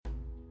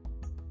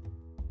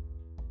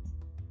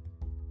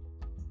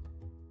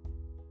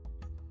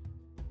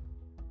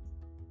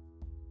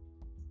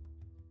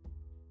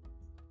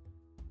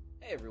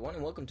everyone,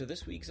 and welcome to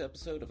this week's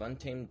episode of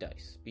Untamed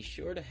Dice. Be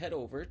sure to head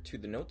over to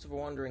the Notes of a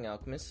Wandering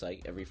Alchemist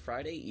site every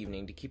Friday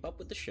evening to keep up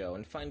with the show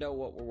and find out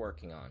what we're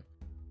working on.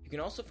 You can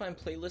also find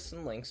playlists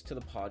and links to the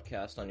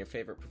podcast on your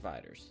favorite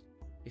providers.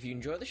 If you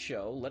enjoy the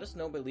show, let us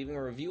know by leaving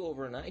a review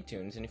over on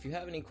iTunes, and if you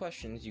have any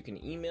questions, you can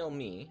email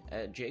me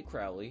at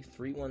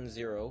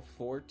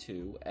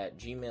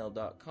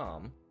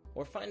jcrowley31042@gmail.com,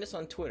 or find us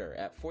on Twitter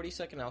at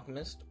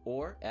 42ndalchemist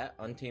or at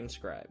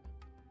UntamedScribe.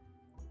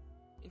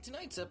 In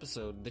tonight's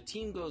episode, the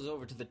team goes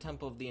over to the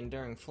Temple of the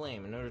Enduring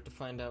Flame in order to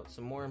find out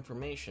some more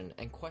information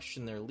and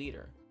question their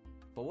leader.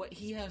 But what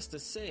he has to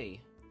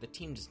say, the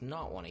team does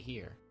not want to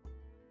hear.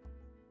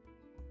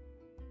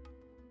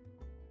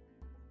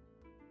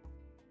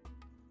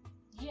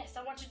 Yes,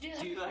 I want to do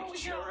that. Do you like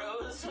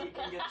churros? We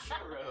can get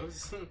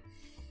churros.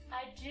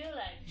 I do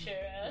like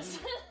churros.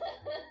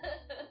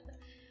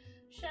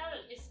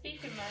 Charlotte, you're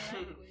speaking my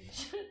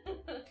language.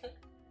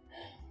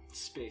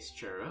 Space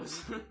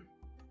churros.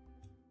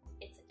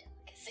 It's a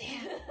delicacy.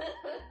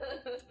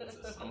 This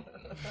is something.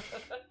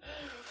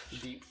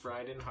 Deep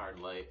fried in hard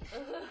light.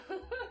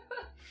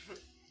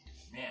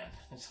 Man,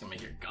 it's gonna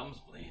make your gums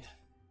bleed.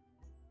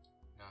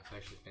 No, it's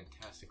actually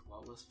fantastic.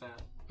 Lot less fat.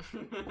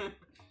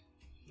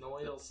 No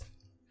oils.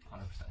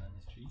 100%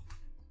 MSG.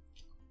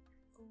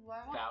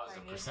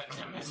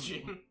 1000% MSG.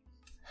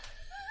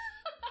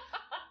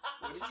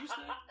 What did you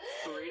say?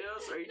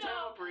 Burritos? Are you talking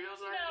about burritos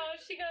already? No,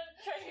 she goes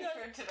Chinese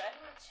food today.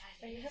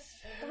 Chinese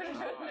food.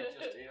 Oh, I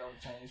just ate all the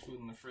Chinese food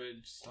in the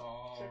fridge.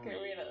 Sorry. Okay,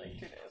 we ate it like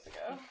 2 days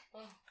ago.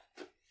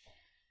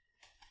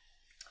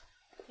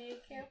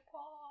 Take your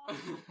paw.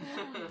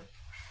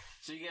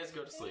 So you guys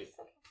go to sleep.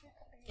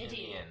 In the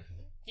inn.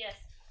 Yes.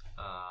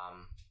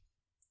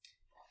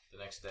 The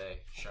next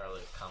day,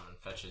 Charlotte comes and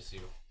fetches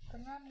you.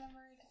 Bring on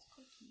memory to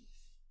cookies.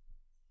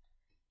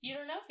 You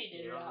don't know if he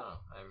did You or don't not. know.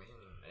 I mean,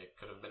 it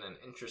could have been an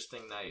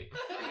interesting night.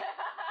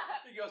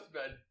 He goes to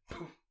bed.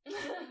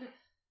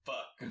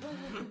 Fuck.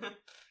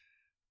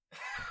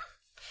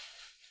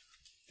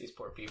 These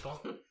poor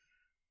people. It's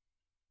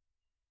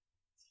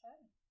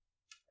fine.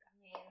 I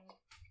mean,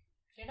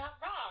 you're not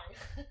wrong.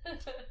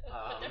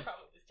 But they're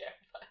probably just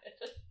terrified.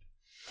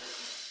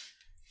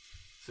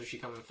 So she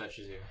comes and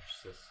fetches you. She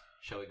says,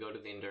 "Shall we go to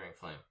the Enduring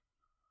Flame?"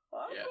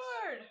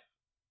 Onward!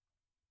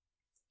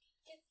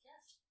 Yes.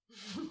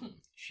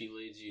 She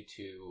leads you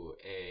to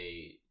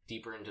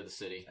deeper into the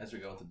city. As we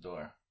go out the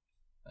door,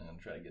 I'm gonna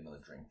try to get another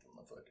drink from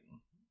the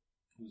fucking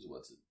who's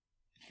what's it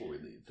before we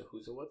leave. The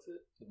who's a what's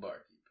it? The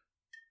barkeep.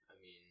 I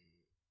mean,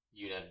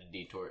 you'd have to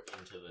detour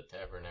into the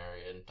tavern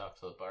area and talk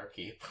to the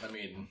barkeep. I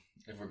mean,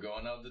 if we're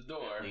going out the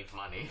door, Leave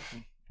money.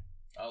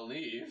 I'll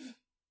leave.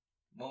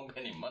 Won't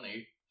be any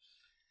money,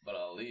 but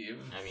I'll leave.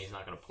 I mean, he's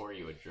not going to pour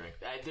you a drink.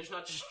 There's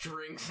not just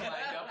drinks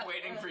lined up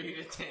waiting for you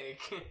to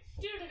take.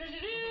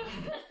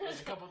 There's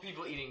a couple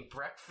people eating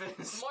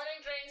breakfast.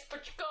 Morning drinks,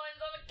 put your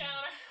coins on the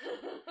counter.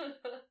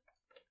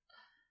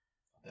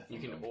 You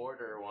can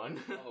order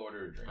one. I'll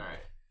order a drink.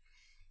 Alright.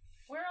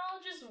 We're all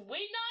just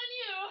waiting on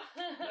you.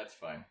 That's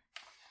fine.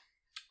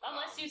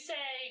 Unless you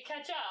say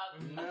catch up.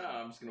 No,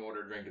 I'm just gonna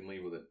order a drink and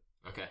leave with it.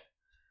 Okay.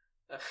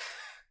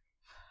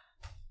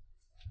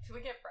 Should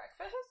we get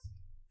breakfast?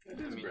 It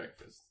is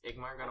breakfast.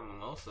 Igmar got a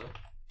mimosa.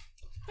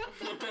 I'd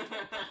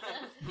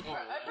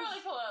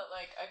probably pull out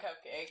like a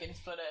cupcake and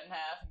split it in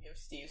half and give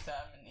Steve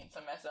some and eat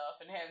some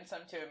myself and hand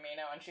some to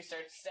Amina when she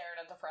starts staring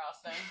at the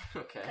frosting.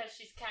 Okay. Because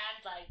she's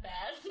kind like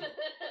that.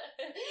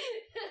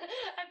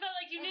 I felt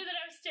like you knew that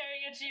I was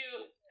staring at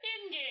you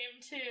in-game,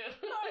 too.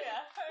 Oh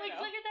yeah, I Like,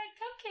 know. look at that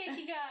cupcake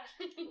you got.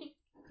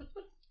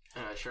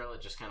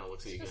 Charlotte just kind of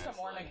looks at you It's guys just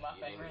a morning like,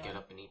 muffin, you didn't really. get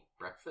up and eat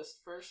breakfast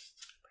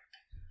first?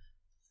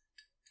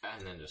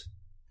 And then just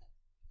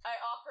I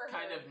offer her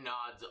kind of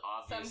nods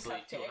obviously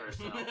to cupcake.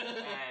 herself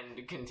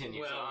and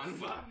continues Well, on.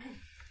 fuck.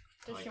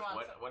 Does Like, she want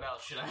some? what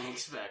else should I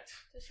expect?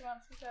 Does she want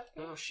some cupcake?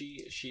 No,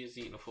 she is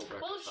eating a full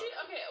breakfast.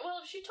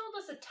 Well, if she told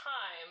us a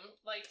time,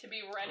 like, to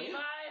be ready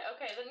by,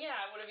 okay, then yeah,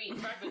 I would have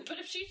eaten breakfast. But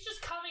if she's just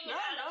coming No,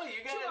 to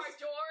you our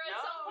guys- door at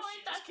some she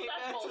point, just came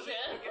that's back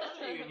bullshit.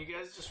 together, and you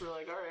guys just were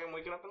like, alright, I'm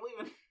waking up and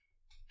leaving.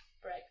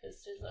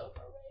 Breakfast is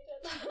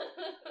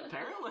overrated.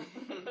 Apparently.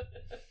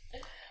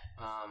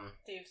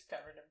 Steve's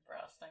covered in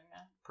frosting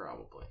now.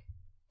 Probably.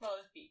 Well,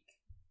 his beak.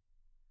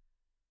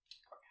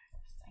 Poor guy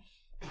frosting.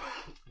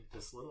 Like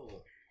this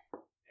little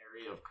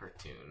area of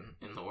cartoon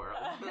in the world.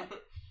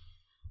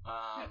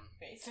 So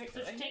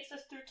Basically. she takes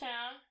us through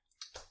town.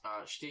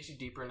 She takes you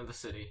deeper into the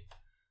city.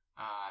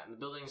 And the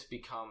buildings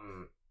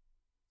become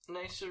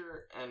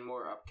nicer and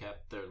more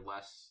upkept. They're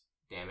less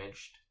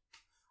damaged.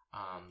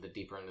 The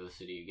deeper into the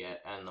city you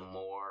get, and the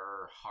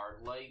more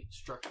hard light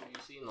structure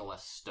you see, and the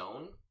less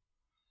stone.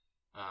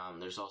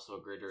 There's also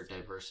a greater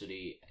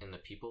diversity in the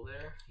people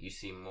there. You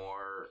see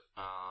more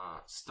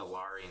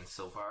Stellari and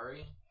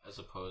Silvari, as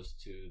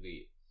opposed to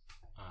the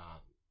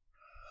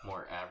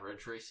more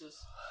average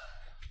races.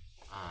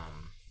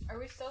 Are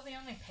we still the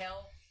only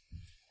pale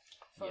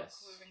folk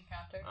Yes. we've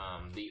encountered?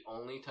 The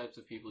only types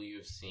of people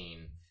you've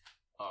seen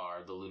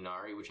are the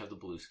Lunari, which have the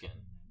blue skin.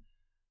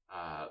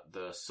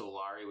 the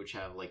Solari, which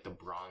have like the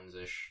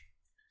bronzish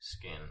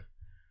skin,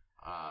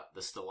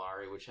 the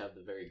Stellari, which have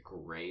the very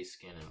gray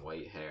skin and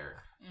white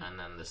hair, and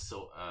then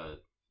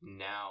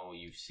now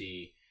you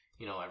see,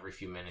 every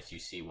few minutes you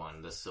see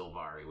one, the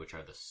Silvari, which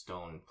are the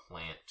stone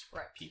plant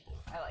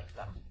people. I like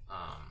them.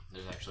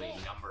 There's actually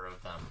a number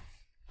of them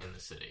in the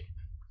city.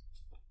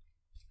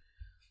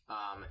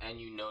 And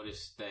you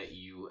notice that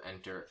you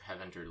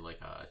have entered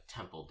like a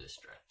temple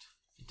district.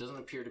 It doesn't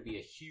appear to be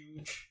a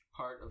huge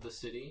part of the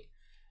city.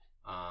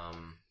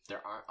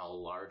 There aren't a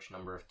large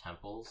number of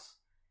temples.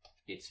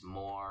 It's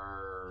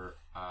more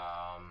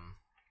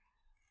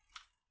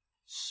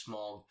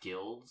small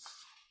guilds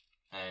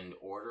and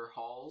order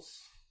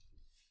halls,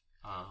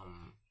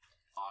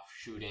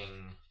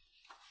 offshooting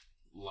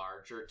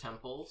larger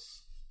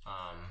temples,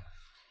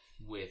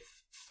 with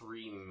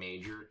 3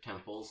 major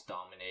temples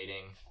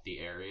dominating the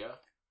area.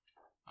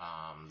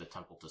 The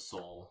Temple to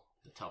Sol,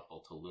 the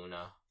Temple to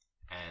Luna,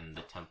 and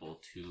the Temple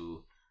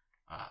to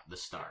the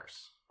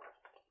Stars.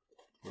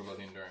 What about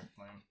the Enduring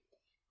Flame?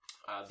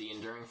 The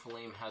Enduring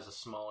Flame has a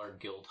smaller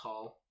guild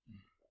hall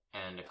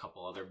and a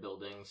couple other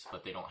buildings,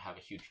 but they don't have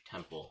a huge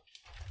temple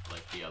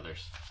like the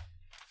others.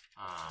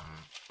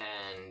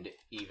 And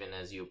even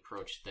as you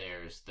approach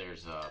theirs,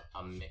 there's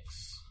a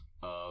mix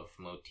of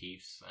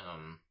motifs.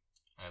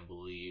 I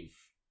believe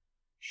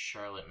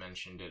Charlotte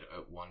mentioned it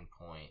at one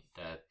point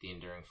that the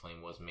Enduring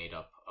Flame was made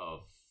up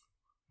of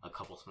a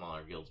couple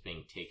smaller guilds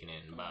being taken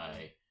in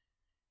by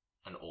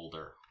an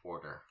older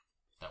order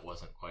that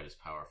wasn't quite as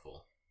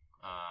powerful.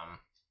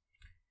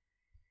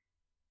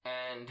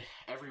 And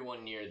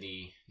everyone near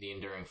the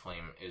Enduring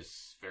Flame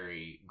is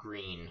very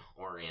green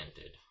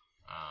oriented.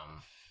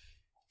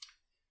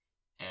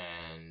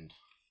 And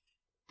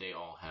they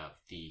all have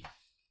the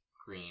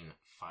green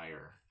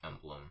fire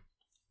emblem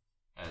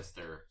as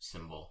their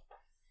symbol.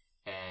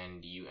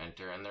 And you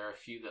enter, and there are a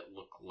few that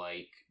look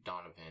like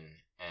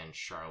Donovan and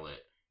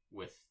Charlotte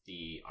with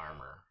the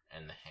armor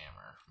and the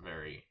hammer.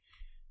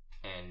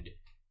 And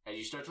as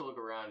you start to look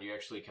around, you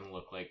actually can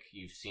look like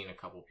you've seen a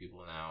couple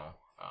people now.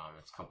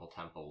 It's a couple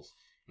temples.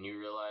 And you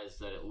realize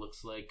that it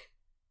looks like,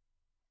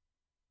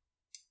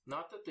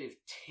 not that they've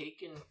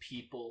taken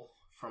people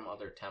from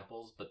other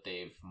temples, but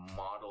they've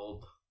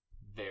modeled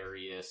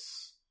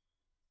various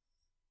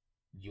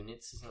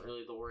units, isn't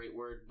really the right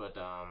word, but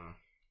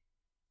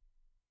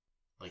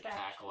like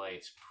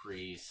acolytes,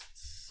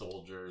 priests,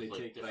 soldiers, They like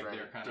take different, like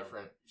their kind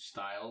different of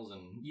styles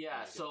and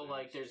so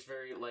like there's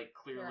very like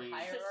clearly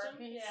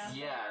Hierarchy?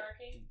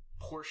 Hierarchy.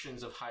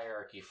 portions of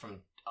hierarchy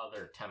from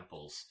other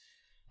temples.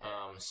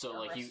 So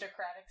like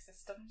aristocratic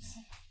systems.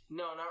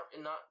 No,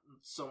 not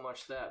so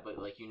much that, but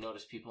like you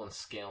notice people in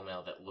scale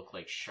mail that look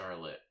like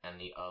Charlotte and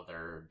the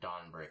other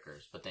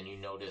Dawnbreakers, but then you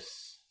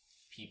notice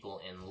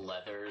people in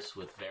leathers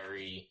with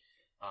very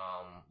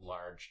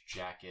large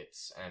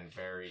jackets and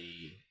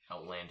very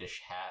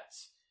outlandish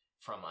hats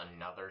from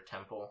another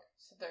temple.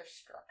 So they're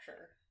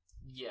structured.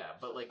 Yeah,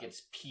 but like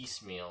it's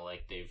piecemeal,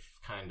 like they've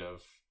kind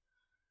of...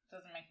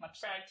 Doesn't make much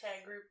sense.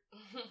 Ragtag group.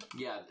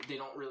 Yeah, they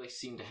don't really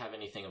seem to have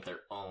anything of their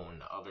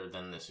own other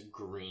than this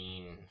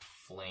green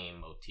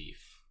flame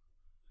motif.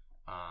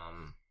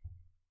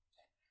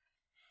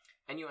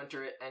 And you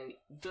enter it, and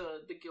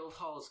the guild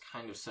hall is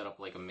kind of set up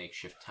like a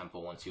makeshift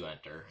temple once you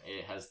enter.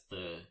 It has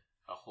a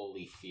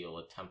holy feel,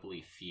 a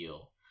temple-y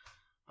feel.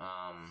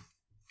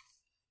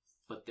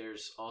 But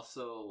there's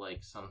also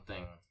like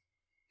something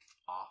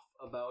off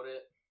about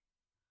it.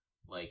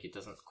 Like it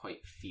doesn't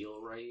quite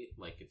feel right.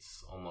 Like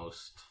it's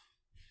almost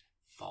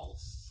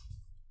false.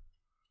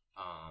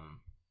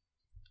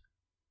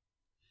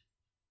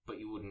 But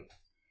you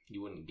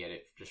wouldn't get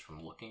it just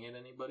from looking at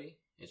anybody.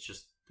 It's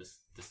just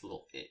this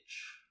little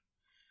itch.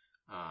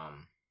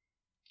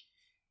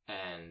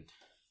 And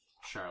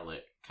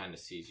Charlotte kind of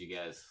sees you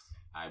guys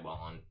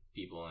eyeballing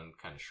people and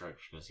kind of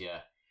shrugs. She goes,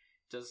 "Yeah,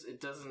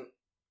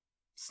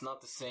 it's not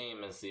the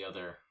same as the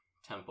other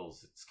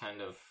temples. It's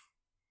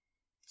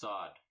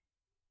odd.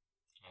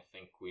 I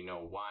think we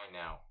know why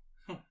now.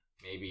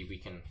 Maybe we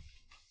can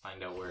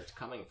find out where it's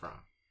coming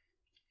from."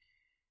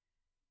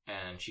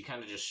 And she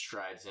kind of just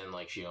strides in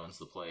like she owns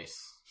the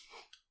place.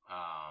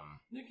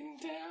 You can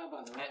tell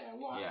by the way I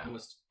walk. Yeah.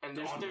 And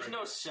there's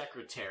no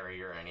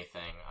secretary or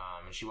anything.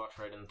 And she walks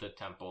right into the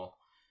temple,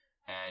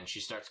 and she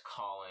starts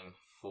calling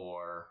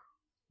for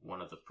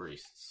one of the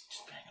priests.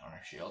 Just bang on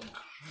her shield.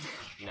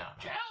 No.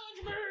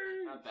 Challenge me!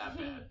 Not that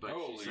bad, but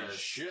holy she says,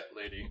 shit,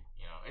 lady.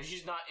 And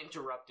she's not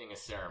interrupting a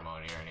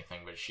ceremony or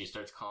anything, but she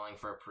starts calling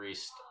for a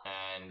priest,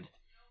 and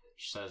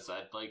she says,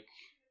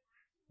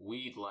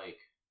 we'd like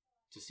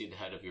to see the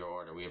head of your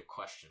order. We have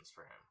questions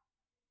for him.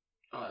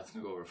 Oh, that's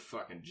gonna go over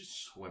fucking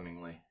just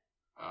swimmingly.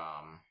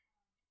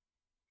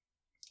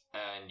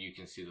 And you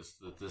can see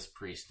that this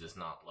priest is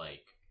not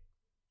like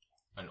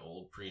an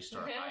old priest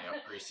or a high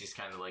up priest. He's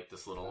kind of like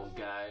this little old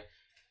guy. And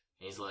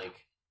he's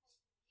like,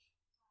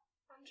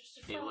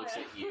 he looks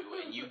at you,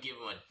 and you give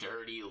him a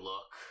dirty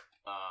look.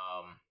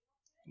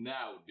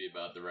 Now would be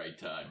about the right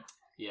time.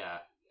 Yeah,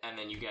 and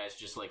then you guys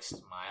just like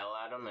smile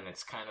at him, and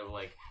it's kind of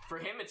like, for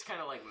him, it's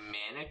kind of like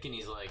manic, and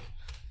he's like,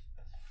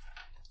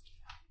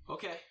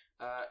 Okay.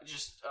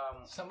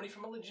 Somebody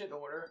from a legit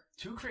order,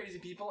 2 crazy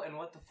people, and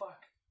what the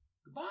fuck?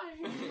 Goodbye.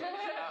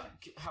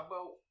 How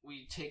about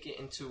we take it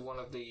into one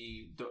of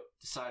the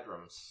side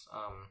rooms?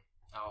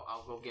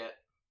 I'll go get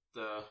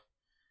I'll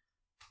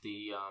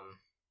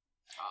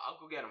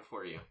go get them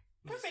for you.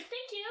 Perfect,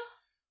 thank you.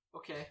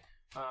 Okay.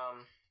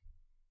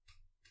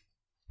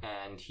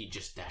 And he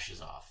just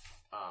dashes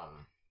off.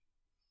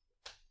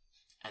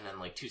 And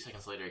then, 2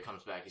 seconds later, he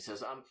comes back. He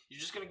says, you're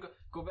just gonna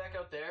go back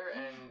out there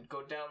and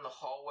go down the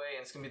hallway,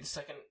 and it's gonna be the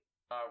second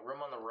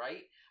room on the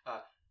right.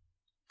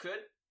 Good?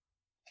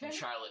 And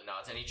Charlotte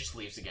nods, and he just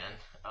leaves again.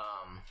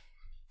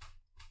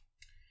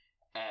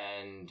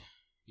 And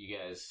you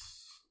guys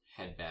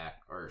head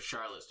back, or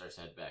Charlotte starts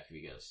to head back if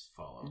you guys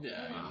follow.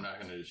 Yeah, I'm not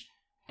gonna just...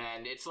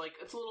 And it's a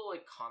little,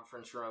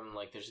 conference room.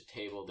 There's a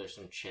table, there's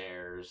some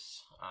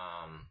chairs.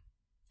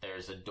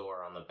 There's a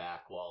door on the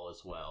back wall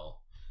as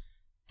well.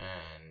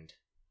 And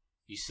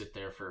you sit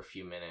there for a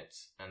few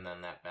minutes, and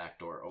then that back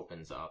door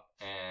opens up,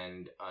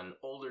 and an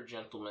older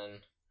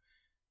gentleman,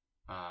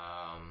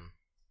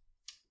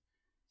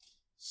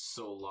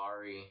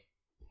 Solari,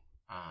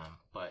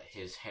 but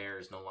his hair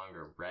is no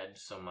longer red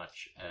so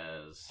much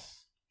as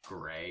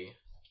gray.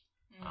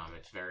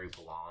 It's very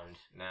blonde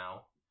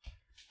now,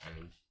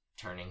 and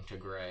turning to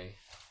gray.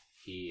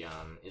 He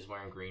is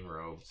wearing green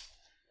robes,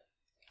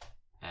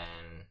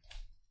 and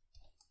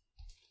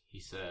he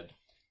said,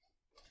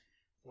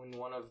 when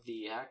one of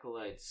the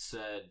acolytes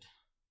said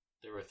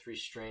there were 3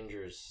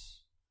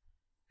 strangers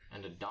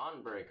and a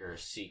Dawnbreaker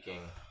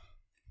seeking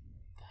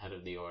the head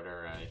of the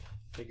order, I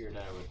figured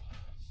I would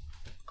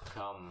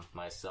come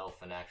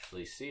myself and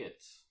actually see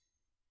it.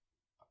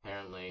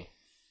 Apparently,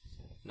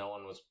 no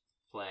one was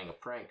playing a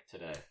prank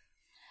today.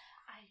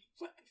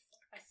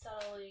 I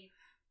subtly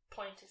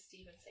point to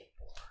Steve and say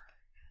 4.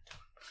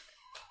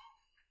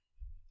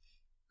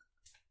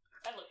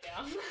 I look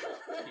down.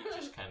 He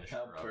just kind of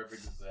How shrugs.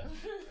 perfect is that?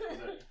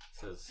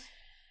 Says,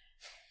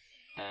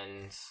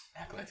 and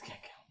Acolytes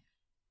can't count.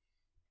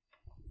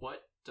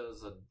 what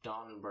does a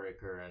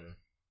Dawnbreaker and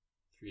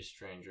 3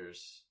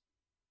 strangers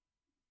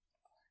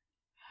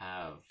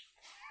have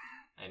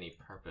any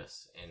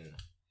purpose in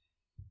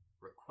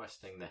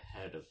requesting the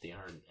head of the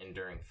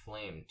enduring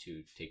flame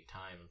to take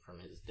time from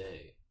his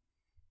day?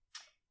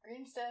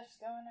 Green stuff's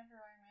going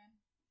everywhere, man.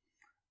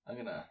 I'm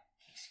gonna...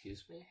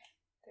 Excuse me?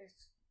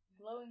 There's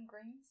glowing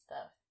green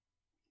stuff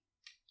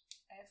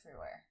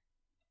everywhere.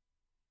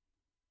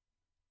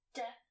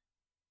 Death.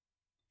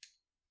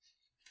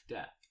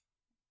 Death.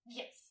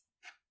 Yes.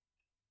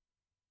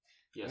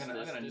 Yes, I'm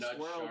gonna this nudge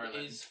world Charlotte.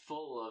 is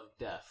full of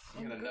death.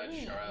 I'm gonna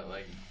nudge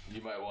Charlotte,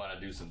 you might want to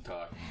do some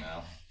talking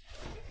now.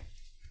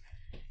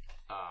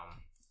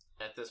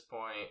 At this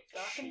point,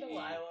 Doc and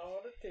Delilah,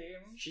 what a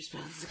team. she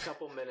spends a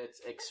couple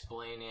minutes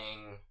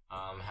explaining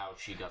how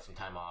she got some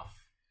time off,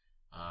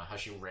 how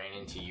she ran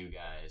into you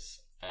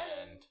guys,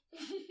 and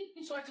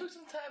So I took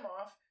some time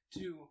off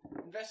to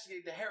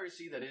investigate the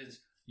heresy that is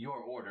your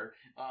order,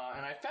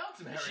 and I found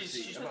some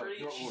heresy she's about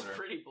your she's order.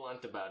 pretty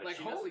blunt about it. Like,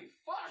 She holy doesn't-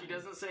 fuck! She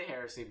doesn't say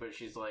heresy, but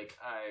she's like,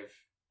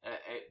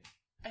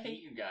 I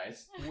hate you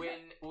guys.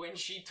 when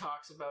she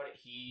talks about it,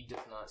 he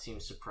does not seem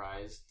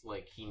surprised.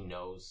 Like, he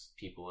knows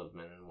people have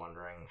been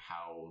wondering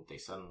how they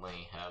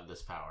suddenly have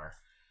this power,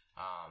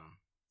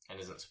 and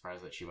isn't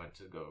surprised that she went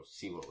to go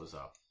see what was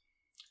up.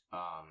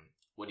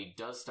 What he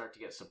does start to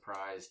get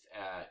surprised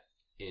at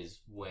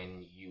is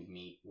when you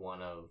meet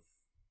one of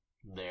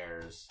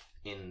theirs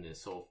in the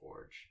Soul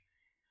Forge,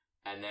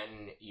 and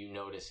then you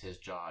notice his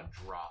jaw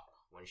drop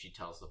when she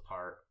tells the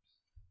part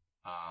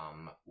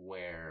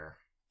where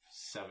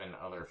 7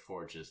 other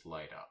forges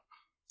light up.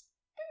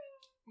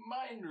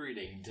 Mind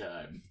reading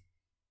time.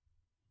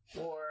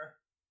 Or,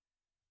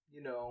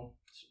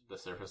 The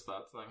surface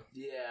thoughts thing.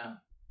 yeah.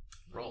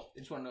 Roll. I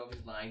just want to know if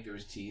he's lying through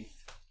his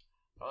teeth.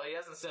 Well, he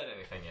hasn't said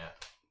anything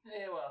yet.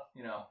 Yeah,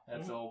 well,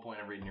 that's the whole point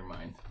of reading your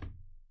mind.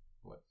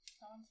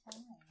 Sounds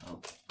fine.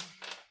 Oh.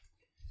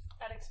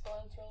 That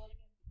explodes. Roll it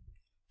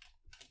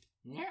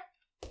again.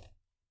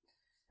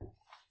 Yeah.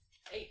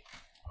 8.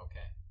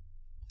 Okay.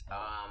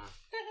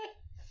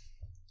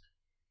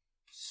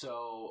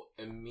 So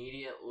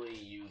immediately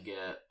you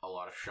get a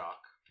lot of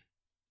shock,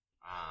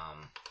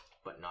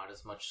 but not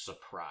as much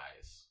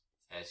surprise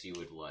as you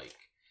would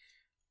like.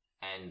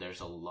 And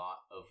there's a lot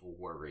of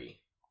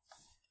worry.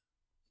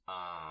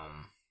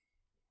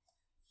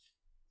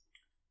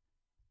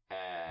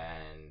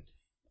 And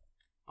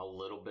a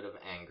little bit of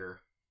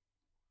anger,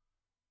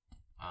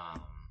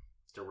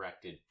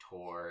 directed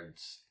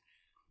towards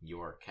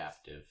your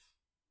captive.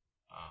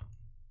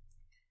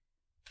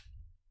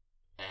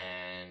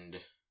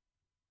 And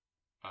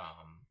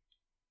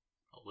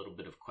a little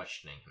bit of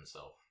questioning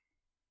himself.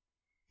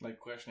 Like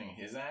questioning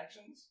his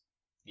actions?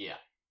 Yeah,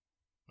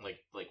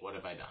 like what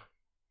have I done?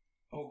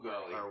 Oh,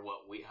 girl. Or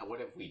what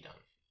have we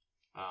done?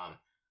 I'm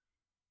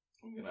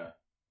gonna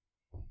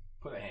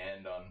put a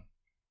hand on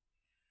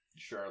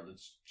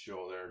Charlotte's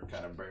shoulder,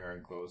 kind of bring her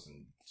in close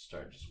and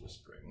start just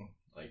whispering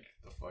like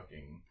the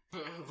fucking.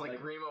 It's like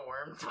Grima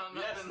Wormtongue.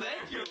 Yes,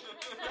 thank you,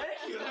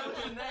 thank you. That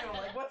was the name. I'm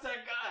like, what's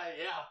that guy?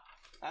 Yeah,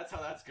 that's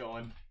how that's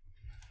going.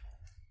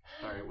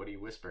 All right, what do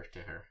you whisper to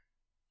her?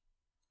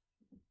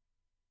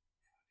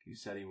 He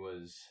said he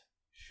was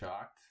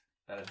shocked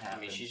that it happened.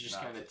 I mean, she's just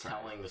not kind of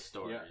surprised. telling the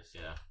stories.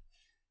 Yeah.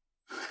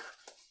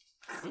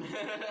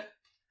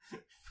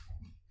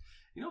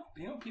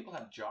 You know, people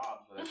have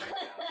jobs where they write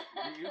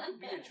down. You could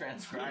be a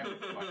transcriber,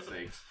 for fuck's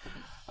sakes.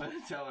 I'm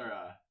gonna tell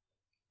her,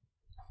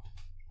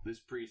 this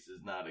priest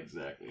is not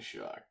exactly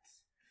shocked.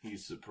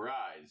 He's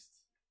surprised.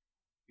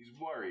 He's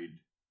worried.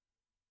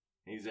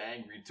 He's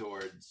angry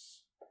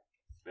towards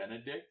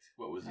Benedict?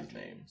 What was his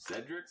name?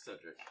 Cedric?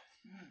 Cedric.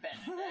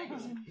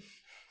 Benedict.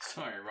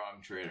 Sorry,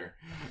 wrong trader.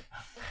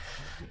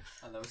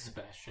 Oh, that was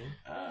Sebastian.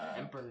 Uh,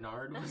 And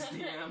Bernard was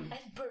the And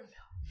burn.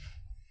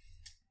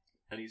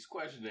 and he's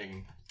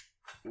questioning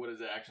what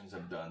his actions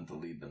have done to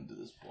lead them to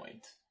this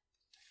point.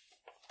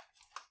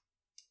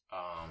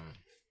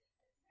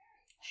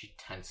 She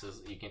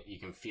tenses. You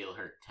can feel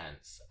her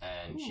tense,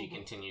 and she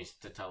continues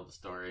to tell the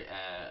story.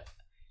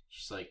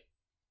 She's like,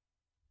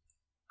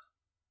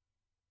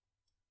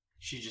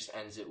 she just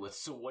ends it with,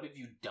 "So what have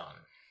you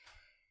done?"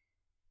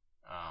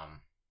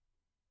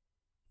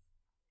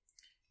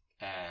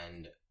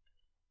 And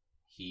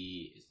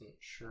he isn't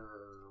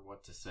sure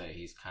what to say.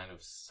 He's kind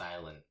of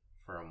silent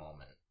for a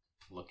moment,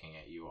 looking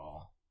at you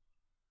all,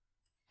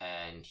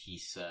 and he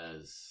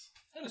says,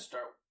 I'm gonna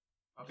start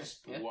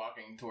just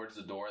walking towards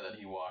the door that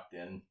he walked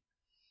in.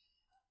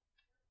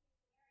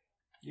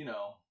 You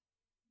know,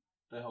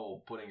 the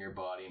whole putting your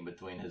body in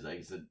between his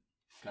exit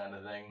kind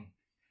of thing.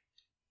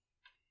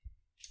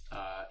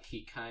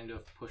 He kind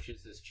of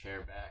pushes his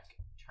chair back,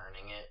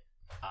 turning it,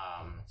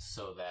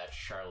 so that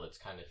Charlotte's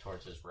kind of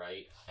towards his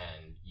right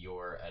and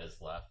you're at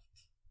his left,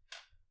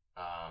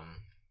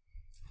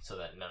 so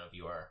that none of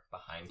you are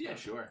behind him. Yeah,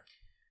 sure.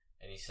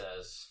 And he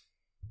says,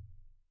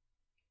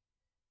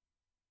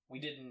 "We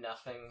did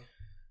nothing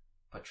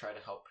but try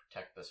to help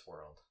protect this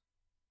world.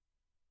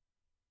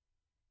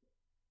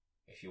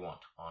 If you want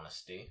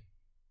honesty,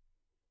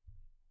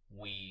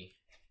 we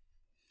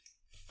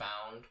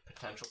found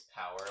potential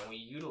power and we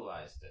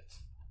utilized it.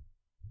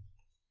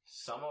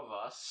 Some of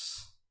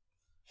us,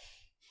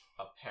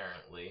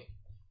 apparently,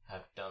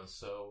 have done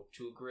so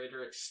to a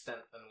greater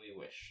extent than we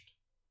wished,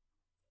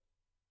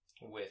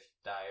 with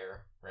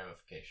dire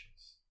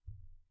ramifications.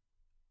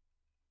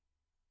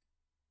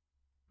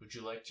 Would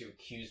you like to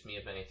accuse me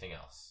of anything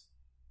else?"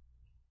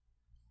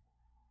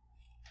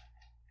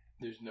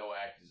 There's no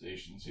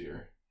accusations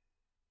here.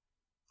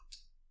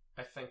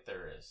 I think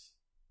there is,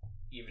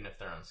 even if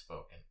they're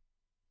unspoken.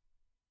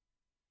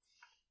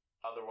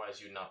 Otherwise,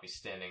 you'd not be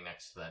standing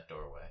next to that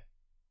doorway.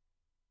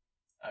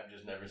 I've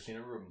just never seen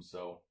a room,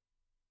 so...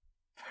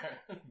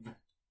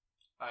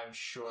 I'm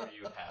sure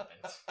you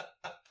haven't.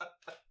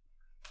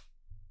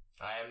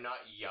 I am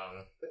not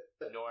young,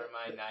 nor am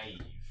I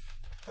naive.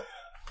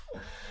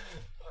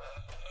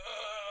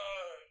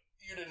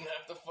 You didn't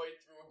have to fight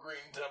through a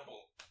green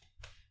temple.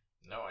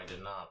 No, I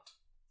did not.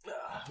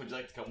 Would you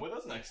like to come with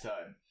us next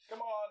time? Come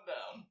on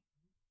down.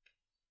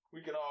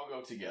 We can all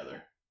go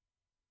together.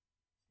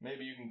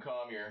 Maybe you can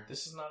calm your...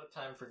 This is not a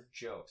time for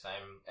jokes.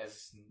 I'm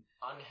as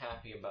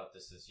unhappy about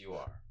this as you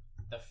are.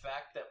 The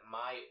fact that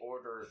my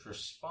order is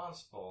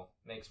responsible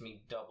makes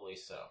me doubly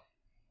so.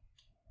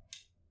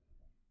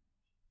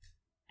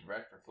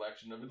 Direct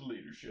reflection of his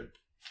leadership.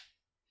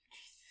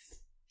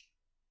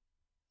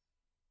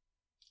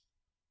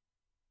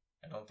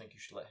 I don't think you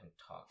should let him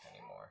talk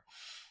anymore.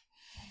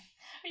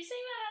 Are you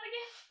saying that out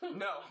again?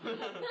 No,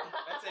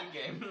 that's in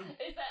game.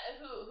 Is that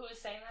who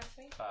is saying that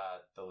to me?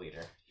 The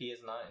leader. He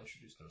has not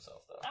introduced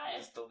himself though.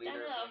 He's the I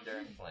leader know. of the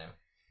Enduring Flame.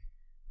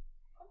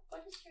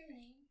 What is your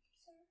name,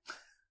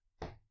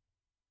 sir?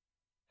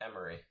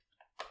 Emery.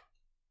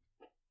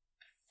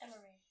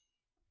 Emery.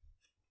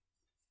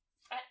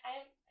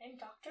 I'm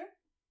Dr.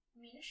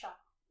 Mina Shaw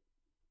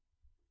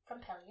from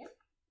Pelion.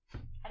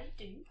 How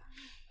do you do?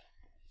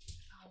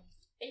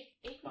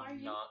 Igmar,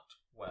 you... Not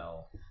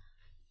well.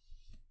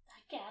 I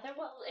gather.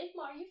 Well,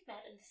 Igmar, you've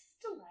met, and this is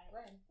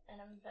Delilah,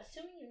 and I'm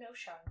assuming you know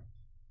Charlotte.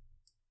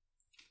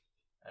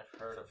 I've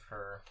heard of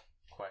her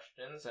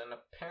questions, and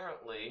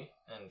apparently,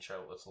 and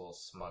Charlotte's a little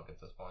smug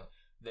at this point,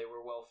 they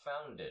were well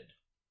founded.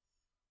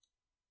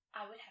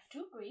 I would have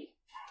to agree,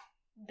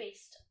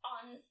 based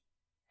on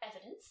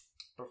evidence.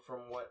 But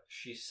from what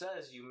she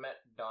says, you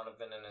met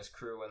Donovan and his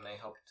crew when they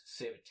helped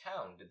save a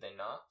town, did they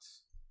not?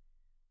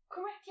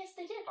 Correct, yes,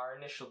 they did. Our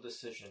initial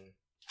decision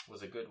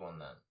was a good one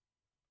then.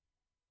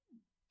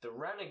 The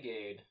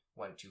renegade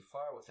went too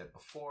far with it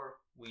before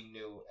we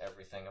knew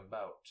everything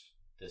about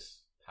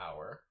this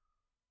power.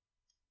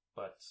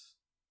 But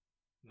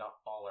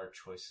not all our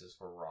choices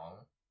were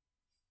wrong.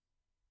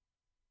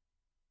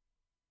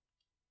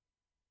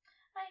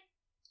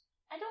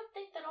 I don't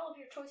think that all of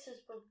your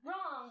choices were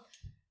wrong,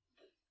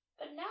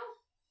 but now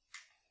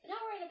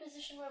we're in a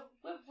position where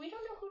we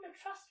don't know who to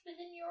trust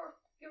within your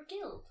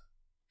guild.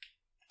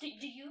 Do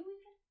you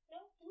even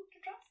know who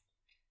trust?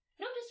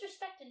 No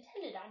disrespect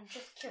intended, I'm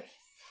just curious.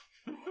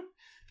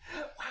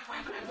 That's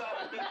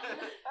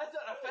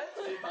not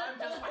offensive. I'm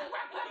just.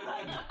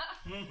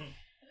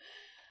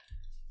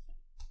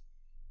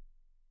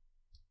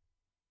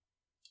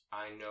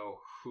 I know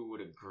who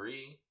would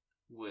agree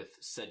with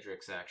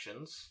Cedric's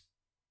actions,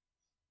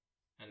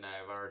 and I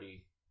have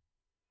already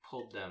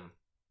pulled them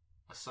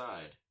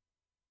aside.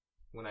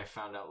 When I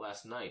found out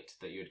last night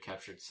that you had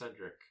captured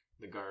Cedric,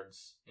 the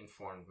guards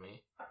informed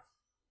me.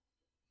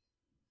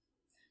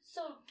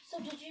 So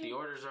did you... The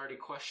Order's already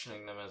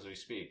questioning them as we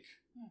speak.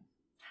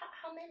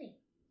 How many?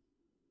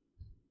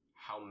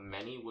 How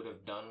many would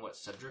have done what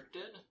Cedric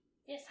did?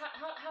 Yes,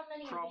 how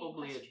many?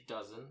 Probably are being a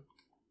dozen.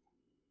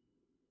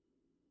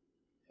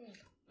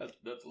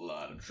 That's a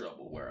lot of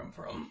trouble where I'm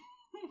from.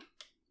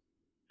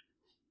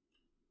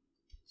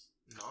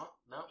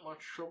 Not much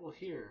trouble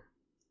here.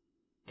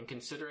 And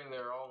considering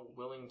they're all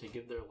willing to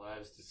give their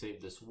lives to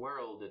save this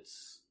world,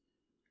 it's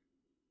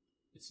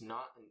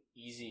not an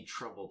easy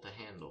trouble to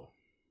handle.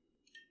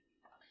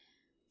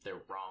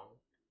 They're wrong,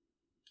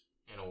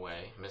 in a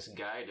way,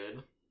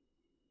 misguided,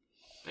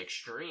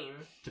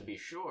 extreme, to be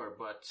sure,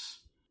 but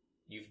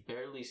you've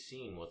barely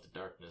seen what the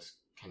darkness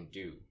can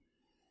do,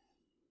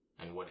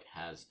 and what it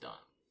has done.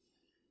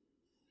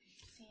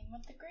 Seen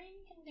what the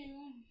green can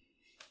do.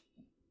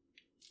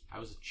 I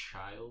was a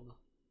child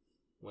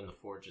when the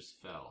forges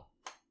fell,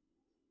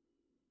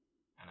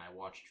 and I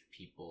watched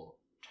people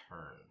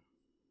turn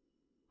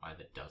by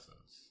the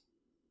dozens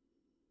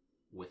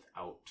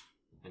without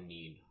the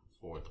need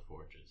for the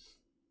forges.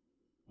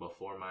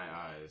 Before my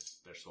eyes,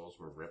 their souls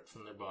were ripped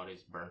from their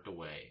bodies, burnt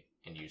away,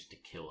 and used to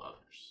kill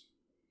others.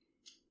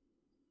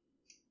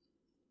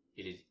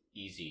 It is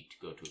easy to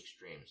go to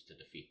extremes to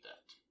defeat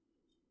that.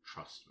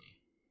 Trust me.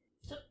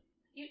 So,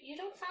 you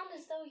don't sound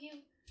as though you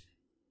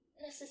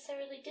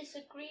necessarily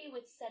disagree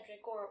with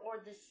Cedric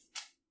or this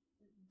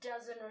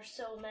dozen or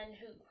so men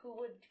who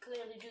would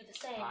clearly do the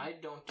same. I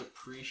don't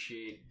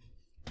appreciate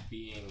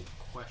being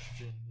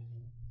questioned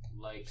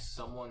like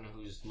someone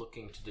who's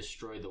looking to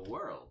destroy the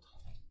world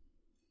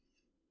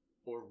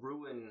or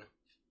ruin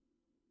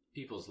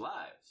people's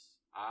lives.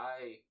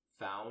 I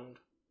found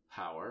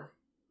power.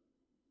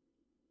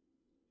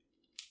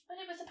 But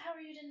it was a power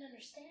you didn't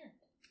understand.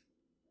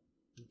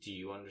 Do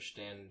you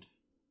understand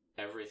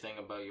everything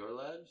about your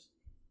lives?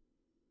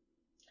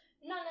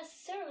 Not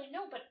necessarily,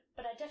 no, but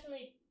I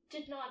definitely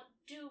did not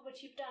do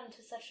what you've done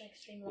to such an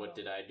extreme level. What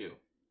did I do?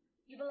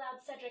 You've allowed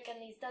Cedric and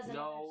these dozen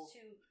others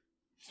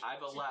to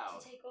I've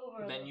allowed. To take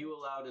over. Then you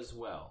allowed as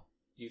well.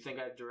 Do you think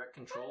I have direct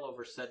control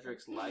over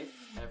Cedric's life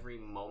every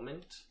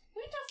moment?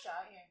 We just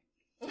got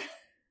here.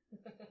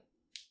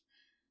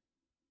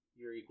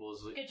 You're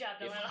equals. Good job,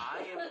 If Noella.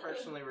 I am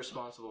personally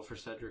responsible for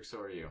Cedric, so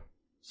are you.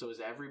 So is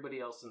everybody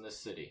else in this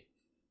city.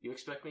 You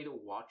expect me to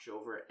watch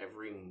over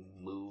every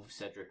move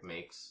Cedric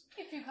makes?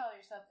 If you call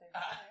yourself their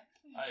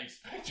leader. I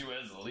expect you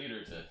as a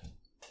leader to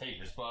take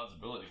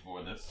responsibility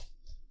for this.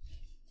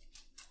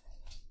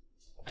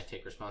 I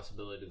take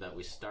responsibility that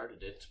we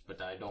started it,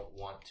 but I don't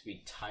want to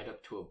be tied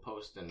up to a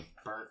post and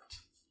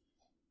burnt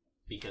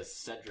because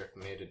Cedric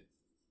made an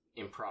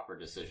improper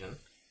decision.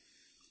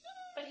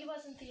 But he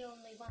wasn't the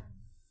only one.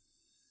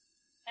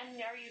 And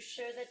are you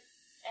sure that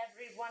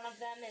every one of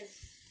them is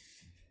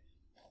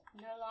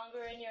no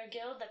longer in your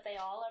guild, that they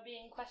all are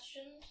being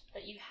questioned?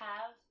 That you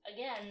have,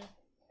 again,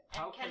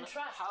 and can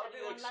trust how do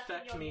you everyone left in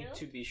expect your me guild?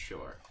 to be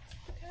sure?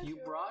 You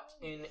brought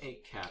in a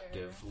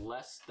captive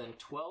less than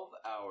 12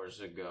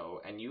 hours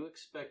ago, and you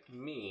expect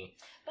me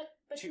But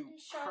to didn't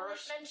Charlotte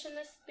mention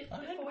this before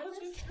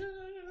this?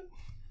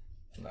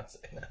 I'm not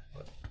saying that,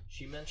 but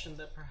She mentioned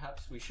that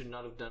perhaps we should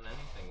not have done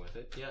anything with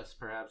it. Yes,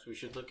 perhaps we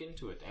should look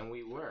into it, and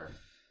we were.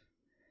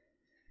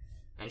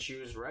 And she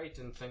was right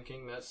in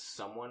thinking that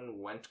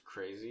someone went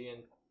crazy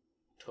and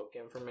took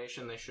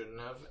information they shouldn't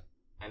have,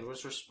 and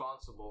was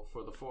responsible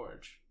for the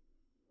forge.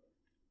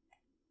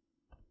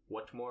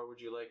 What more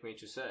would you like me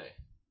to say?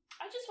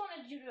 I just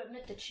wanted you to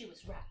admit that she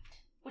was right,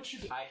 which you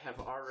did. I have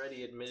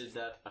already admitted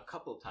that a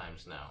couple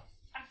times now.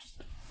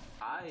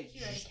 I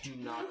just do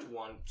not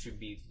want to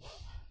be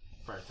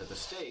burnt at the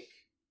stake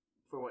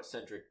for what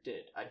Cedric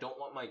did. I don't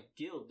want my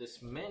guild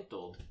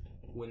dismantled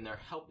when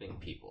they're helping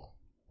people.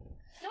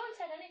 No one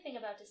said anything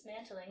about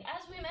dismantling.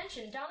 As we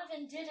mentioned,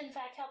 Donovan did in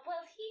fact help.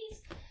 Well,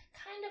 he's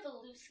kind of a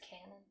loose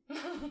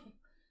cannon.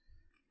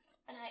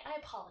 And I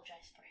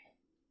apologize for him.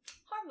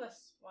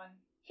 Harmless one.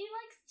 He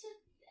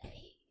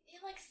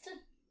likes to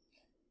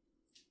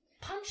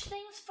punch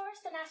things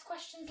first and ask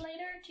questions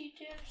later. Do you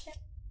understand?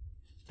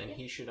 Then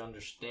he should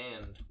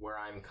understand where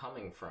I'm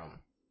coming from.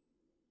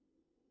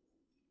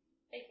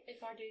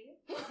 Igmar, do you?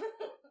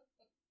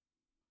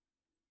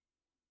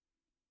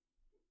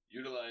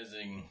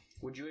 utilizing.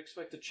 Would you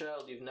expect a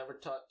child you've never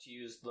taught to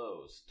use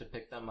those to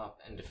pick them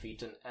up and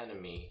defeat an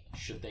enemy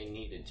should they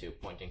needed to,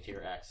 pointing to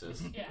your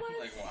axes? Yeah.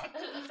 Like what?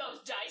 Those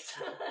dice.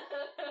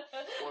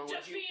 Or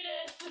would you-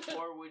 Defeated.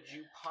 Or would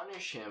you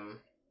punish him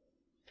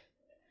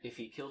if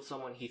he killed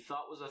someone he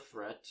thought was a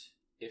threat,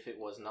 if it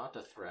was not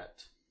a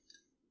threat,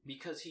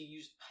 Because he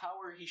used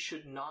power he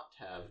should not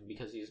have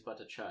because he is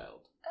but a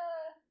child.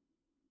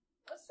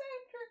 Was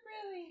Cedric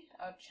really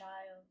a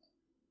child?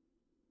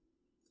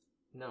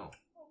 No.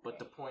 But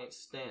the point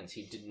stands.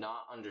 He did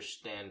not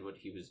understand what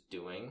he was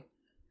doing.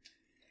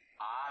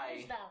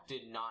 I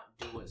did not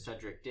do what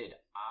Cedric did.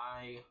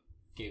 I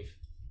gave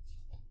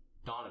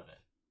Donovan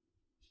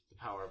the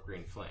power of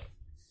Green Flame.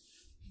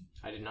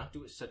 I did not do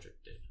what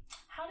Cedric did.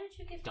 How did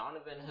you give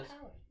Donovan him has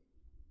power?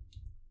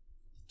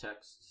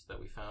 texts that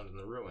we found in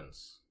the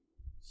ruins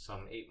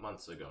some 8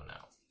 months ago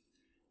now.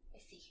 I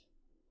see.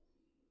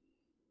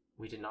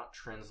 We did not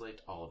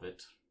translate all of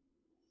it.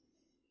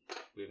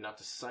 We have not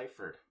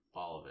deciphered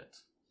all of it.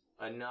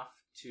 Enough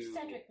to...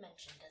 Cedric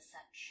mentioned as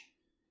such.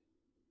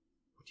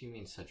 What do you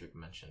mean Cedric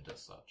mentioned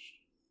as such?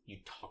 You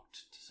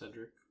talked to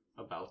Cedric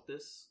about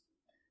this?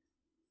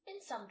 In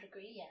some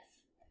degree, yes.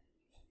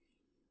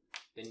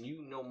 Then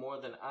you know more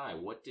than I.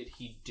 What did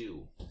he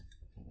do?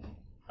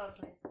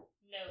 Okay.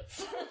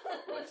 Notes.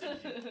 What did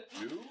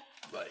he do?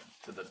 Like,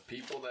 to the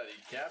people that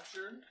he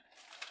captured?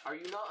 Are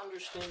you not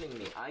understanding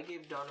me? I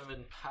gave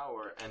Donovan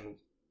power and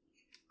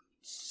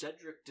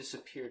Cedric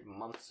disappeared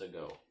months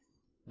ago.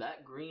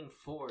 That green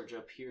forge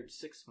appeared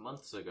 6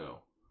 months ago.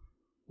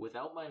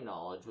 Without my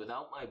knowledge,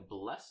 without my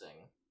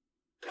blessing.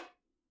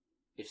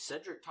 If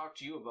Cedric talked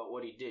to you about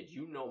what he did,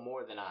 you know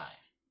more than I.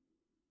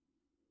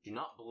 Do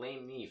not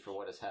blame me for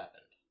what has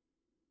happened.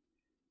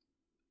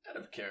 Out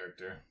of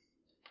character.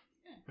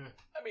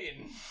 I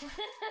mean,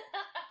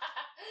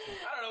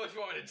 I don't know what you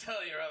want me to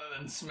tell you other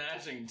than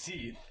smashing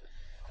teeth.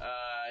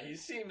 He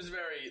seems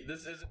very,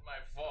 this isn't my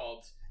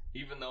fault,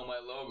 even though my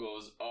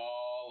logo's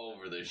all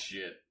over this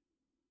shit.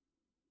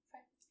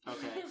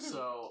 Okay,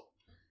 so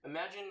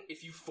imagine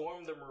if you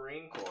formed the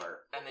Marine Corps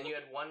and then you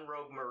had one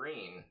rogue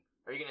Marine.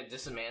 Are you going to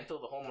dismantle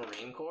the whole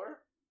Marine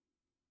Corps?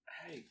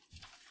 Hey,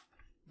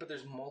 but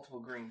there's multiple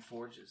green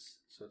forges,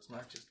 so it's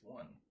not just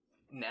one.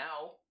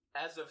 Now,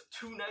 as of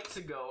 2 nights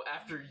ago,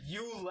 after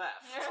you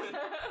left,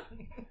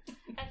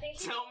 I think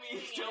tell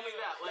me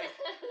that.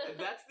 Like,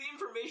 that's the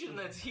information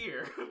that's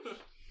here.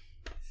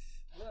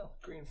 Well,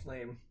 green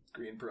flame,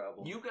 green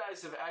problem. You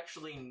guys have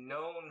actually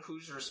known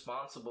who's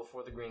responsible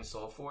for the Green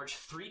Soul Forge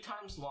 3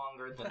 times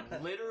longer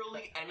than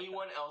literally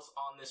anyone else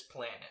on this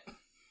planet.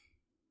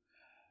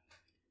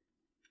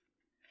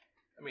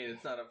 I mean,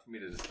 it's not up for me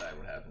to decide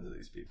what happens to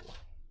these people,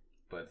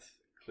 but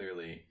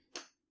clearly...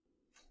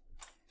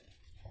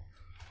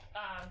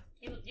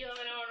 You let me know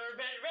when we're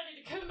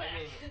ready to come back.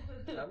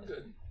 I mean, I'm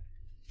good.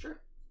 Sure.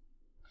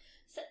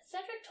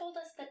 Cedric told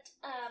us that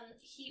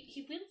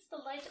he wields the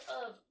light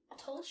of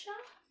Tolsha.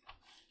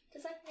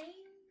 Does that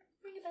name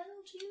ring a bell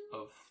to you?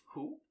 Of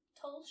who?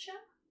 Tolsha?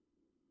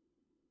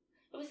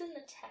 It was in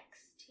the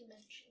text he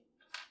mentioned.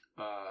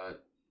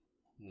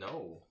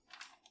 No.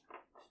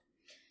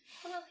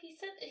 Well, he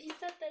said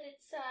that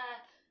it's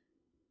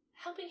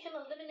helping him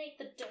eliminate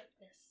the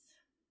darkness.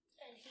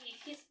 And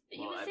he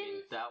Well, was I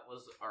mean, that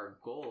was our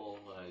goal.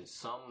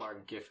 Some are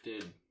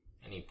gifted,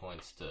 and he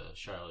points to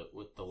Charlotte,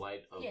 with the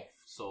light of Yes.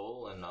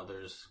 soul, and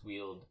others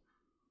wield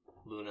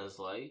Luna's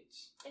light.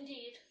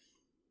 Indeed.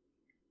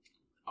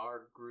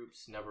 Our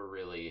groups never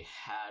really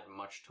had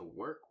much to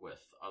work with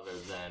other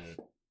than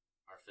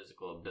our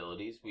physical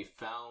abilities. We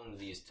found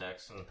these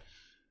texts and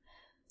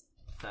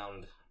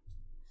found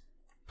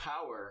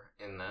power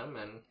in them,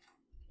 and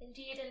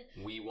Indeed,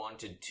 and we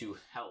wanted to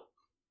help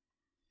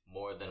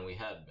more than we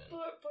had been.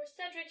 for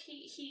Cedric,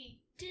 he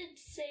did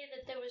say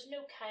that there was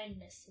no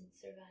kindness in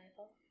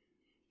survival.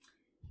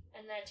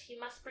 And that he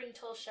must bring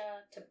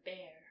Tolsha to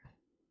bear.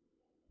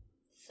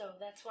 So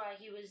that's why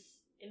he was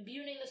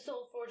imbuing the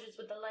soul forges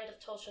with the light of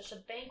Tolsha to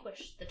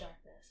vanquish the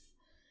darkness.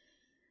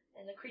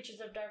 And the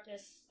creatures of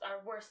darkness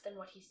are worse than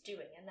what he's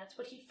doing, and that's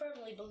what he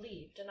firmly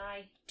believed. And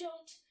I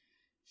don't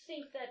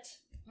think that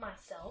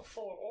myself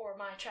or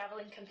my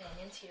traveling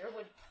companions here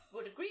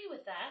would agree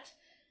with that,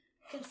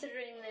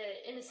 considering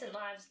the innocent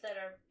lives that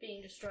are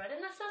being destroyed.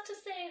 And that's not to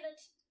say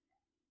that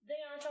they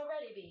aren't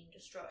already being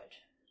destroyed.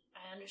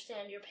 I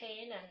understand your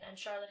pain, and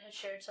Charlotte has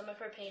shared some of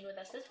her pain with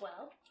us as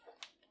well.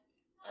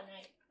 And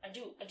I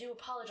do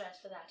apologize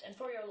for that, and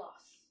for your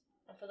loss,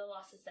 and for the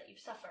losses that you've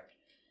suffered.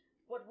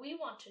 What we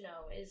want to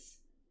know is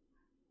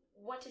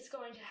what is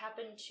going to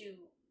happen to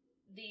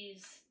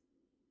these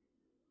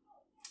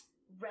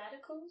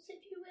radicals,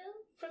 if you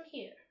will, from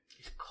here.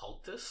 These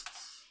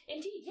cultists?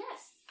 Indeed,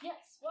 yes.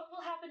 What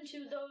will happen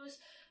to those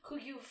who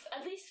you've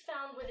at least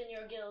found within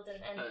your guild,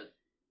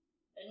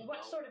 and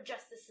what sort of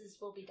justices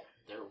will be done?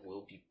 There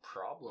will be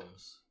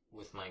problems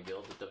with my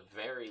guild at the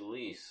very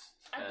least.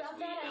 As About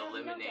we that, I have no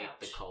eliminate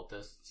doubt. the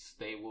cultists,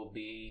 they will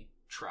be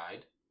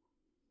tried.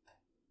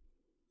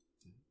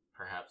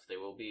 Perhaps they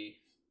will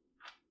be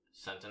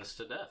sentenced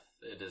to death.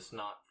 It is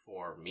not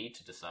for me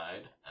to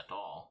decide at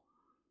all.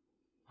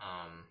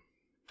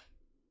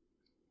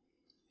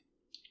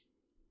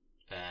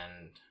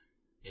 And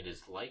it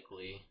is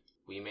likely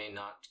we may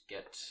not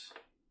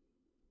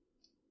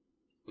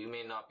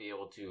be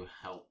able to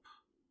help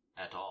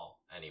at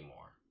all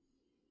anymore.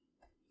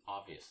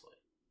 Obviously.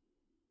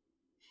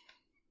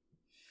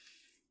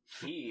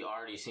 he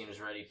already seems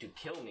ready to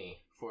kill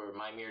me for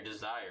my mere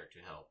desire to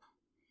help.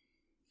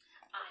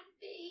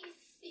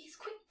 He's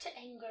quick to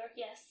anger,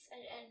 yes,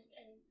 and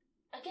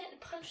again,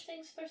 punch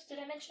things first. Did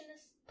I mention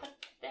this?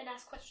 Then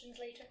ask questions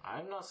later.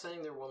 I'm not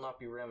saying there will not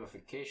be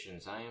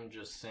ramifications. I am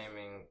just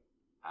saying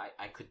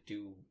I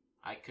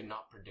could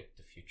not predict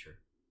the future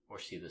or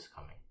see this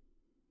coming.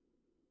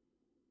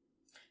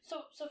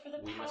 So for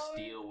the we power... must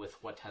deal with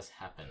what has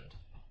happened.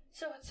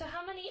 So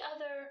how many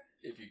other...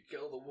 If you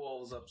kill the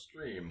wolves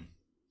upstream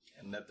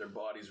and let their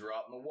bodies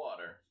rot in the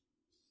water,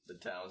 the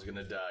town's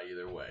gonna die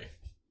either way.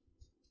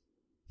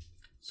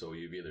 So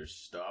you've either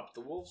stopped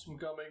the wolves from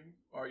coming,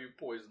 or you've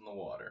poisoned the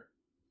water.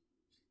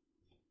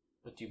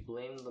 But you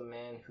blame the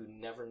man who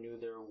never knew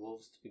there were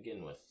wolves to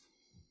begin with.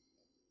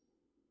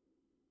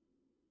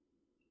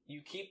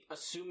 You keep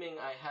assuming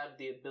I had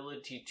the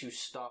ability to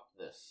stop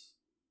this.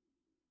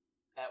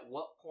 At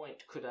what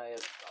point could I have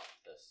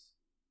stopped this?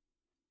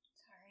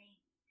 Sorry.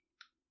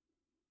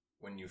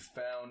 When you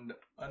found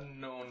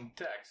unknown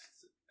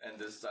texts and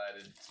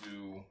decided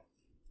to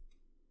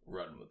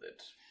run with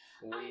it.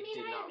 We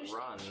did not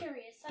run.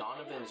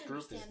 Donovan's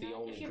group is the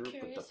only group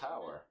with the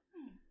power.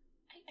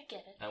 I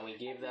get it. And we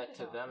gave that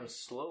to them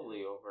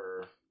slowly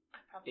over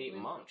 8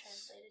 months.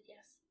 Translated,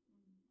 yes.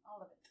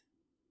 All of it.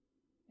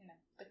 You know,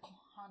 the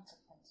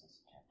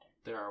consequences chapter.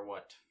 There are,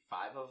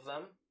 5 of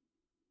them?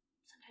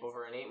 Sometimes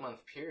Over an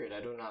 8-month period. I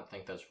do not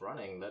think that's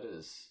running. That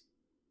is...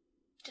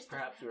 just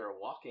Perhaps we are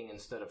walking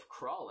instead of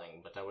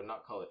crawling, but I would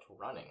not call it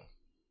running.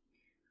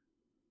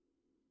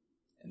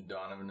 And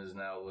Donovan is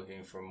now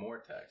looking for more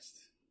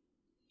text.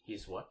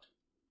 He's what?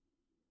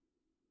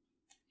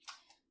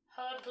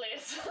 Hold,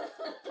 please.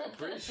 I'm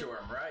pretty sure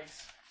I'm right.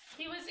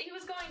 He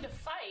was going to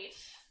fight.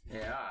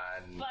 Yeah,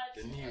 and But-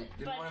 didn't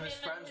but one of his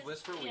him and friends his-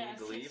 whisper we yes,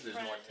 need to leave? his There's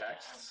friend, more yeah.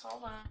 texts.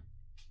 Hold on.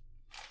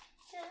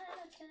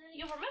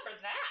 You remember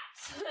that?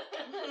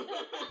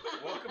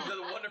 Welcome to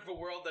the wonderful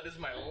world that is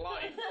my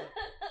life.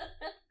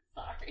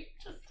 Sorry,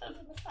 just as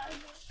an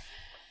assignment.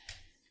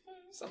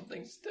 Some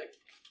things stick.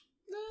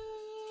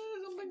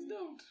 Some things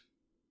don't.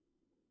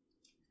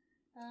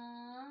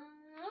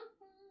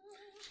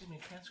 Excuse me,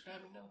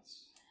 transcribing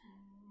notes.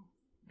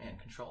 Man,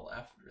 Control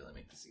F would really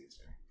make this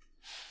easier.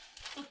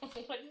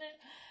 Wouldn't it?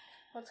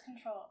 What's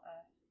control?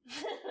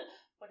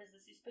 What is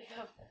this you speak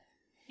of?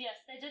 Yes,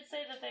 they did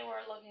say that they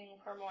were looking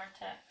for more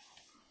text.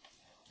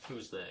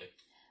 Who's they?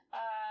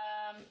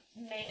 I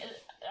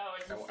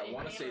I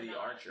want to say the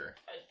archer.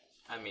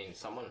 I mean,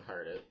 someone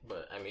heard it,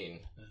 but I mean,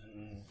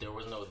 there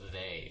was no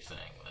they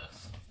saying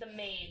this. The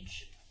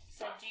mage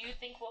said, "Do you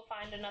think we'll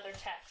find another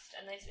text?"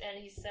 And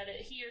he said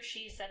it. He or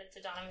she said it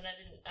to Donovan.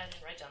 I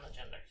didn't write down the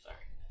gender.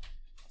 Sorry.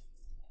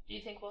 Do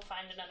you think we'll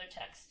find another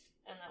text?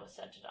 And that was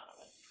said to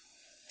Donovan.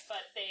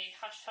 But they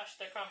hushed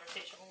their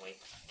conversation when we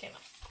came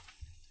up.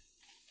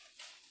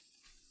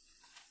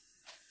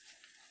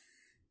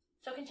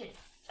 So continue.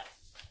 Sorry.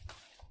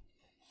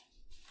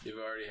 You've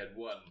already had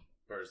one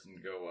person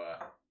go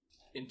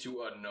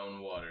into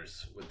unknown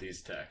waters with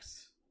these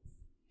texts.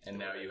 And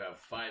now you have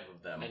 5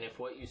 of them. And if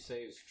what you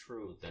say is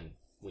true, then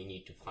we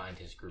need to find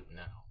his group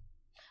now.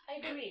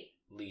 I agree.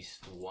 At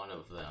least one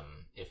of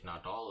them, if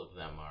not all of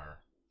them,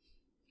 are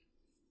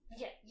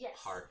Yes.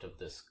 part of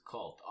this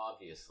cult,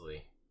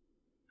 obviously.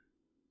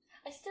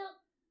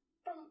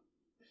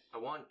 I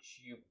want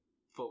you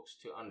folks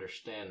to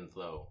understand,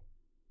 though,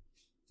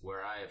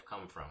 where I have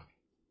come from.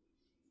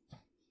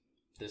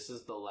 This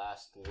is the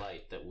last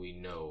light that we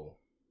know,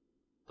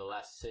 the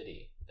last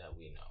city that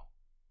we know.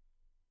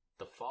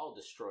 The fall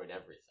destroyed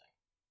everything.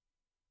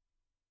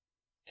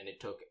 And it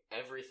took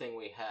everything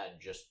we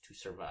had just to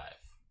survive.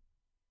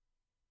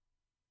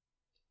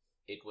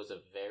 It was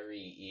a very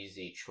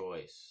easy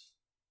choice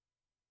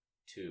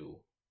to,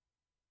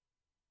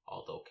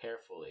 although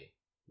carefully,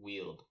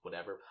 wield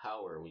whatever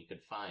power we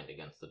could find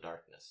against the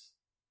darkness.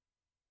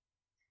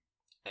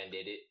 And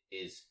it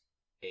is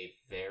a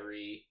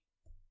very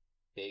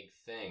big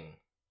thing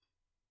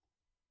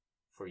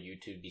for you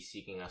to be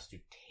seeking us to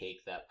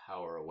take that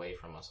power away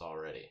from us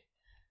already.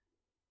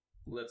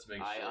 Let's make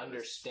sure. I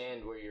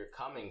understand where you're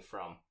coming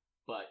from,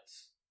 but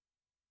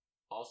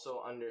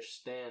also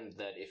understand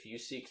that if you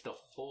seek the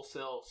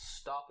wholesale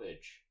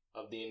stoppage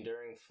of the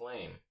enduring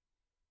flame,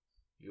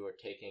 you are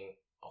taking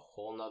a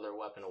whole nother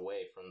weapon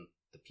away from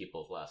the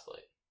people of Last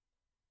Light.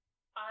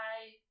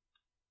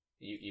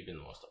 You've been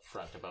the most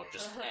upfront about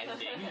just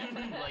ending.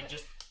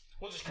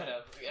 We'll just cut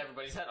out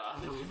everybody's head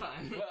off. It'll be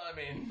fine. Well, I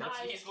mean,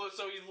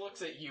 So he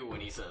looks at you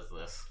when he says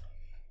this.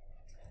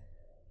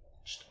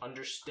 Just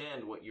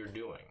understand what you're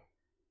doing.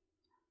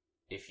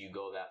 If you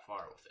go that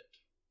far with it.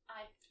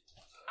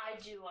 I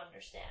do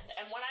understand.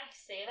 And when I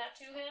say that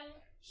to him,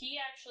 he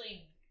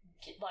actually,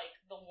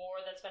 the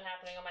war that's been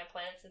happening on my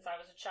planet since I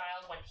was a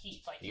child, when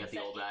he, You got the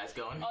old eyes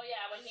going? Oh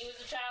yeah, when he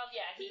was a child,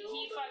 yeah, he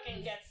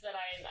fucking gets that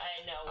I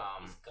know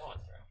what he's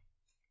going through.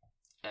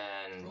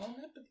 And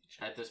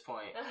at this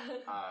point,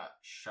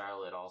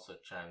 Charlotte also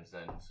chimes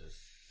in and says,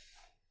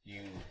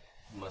 you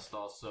must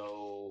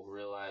also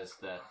realize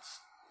that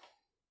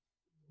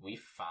we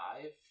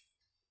 5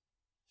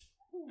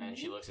 And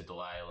she looks at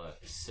Delilah,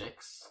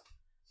 6.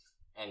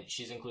 And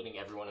she's including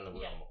everyone in the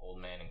room, Yeah. old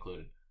man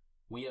included.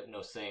 We have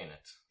no say in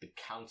it. The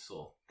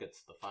council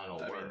gets the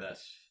final I word. mean,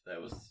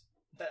 that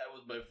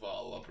was my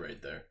follow-up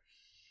right there.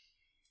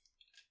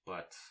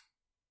 But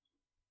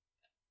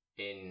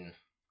in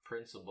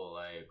principle,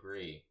 I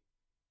agree.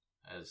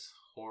 As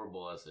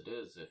horrible as it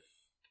is, if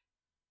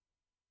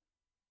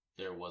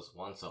there was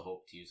once a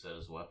hope to use that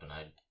as a weapon,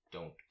 I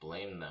don't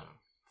blame them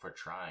for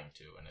trying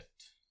to, and it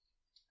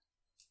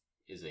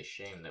is a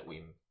shame that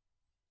we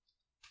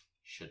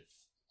should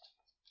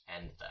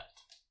end that.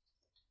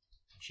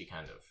 She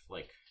kind of,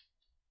 like,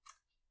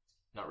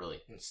 not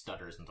really,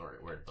 stutters isn't the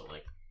right word, but,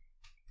 like,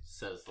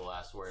 says the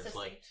last words,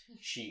 like,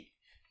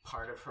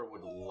 part of her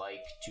would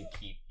like to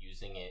keep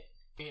using it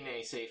in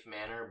a safe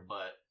manner,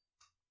 but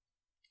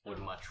would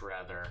much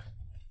rather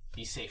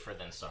be safer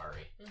than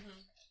sorry.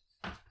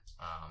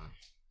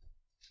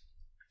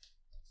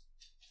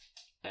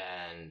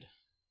 And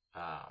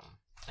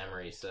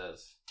Emery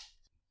says,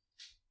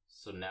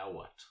 so now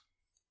what?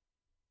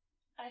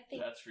 I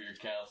think That's for your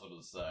council to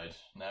decide.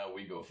 Now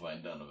we go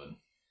find Donovan.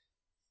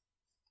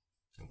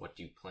 And what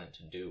do you plan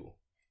to do?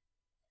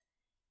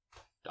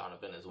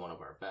 Donovan is one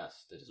of our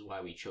best. It is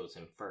why we chose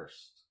him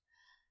first.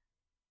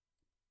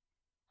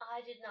 I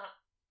did not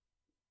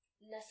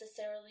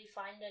necessarily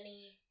find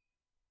any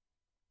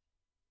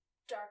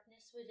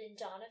darkness within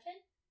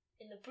Donovan.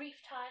 In the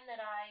brief time that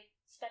I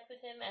spent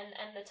with him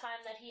and the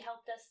time that he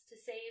helped us to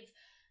save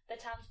the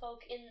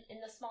townsfolk in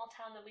the small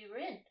town that we were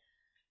in.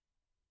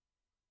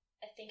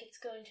 I think it's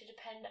going to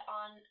depend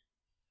on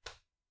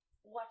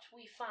what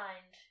we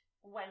find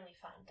when we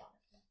find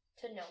Donovan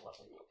to know what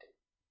we will do.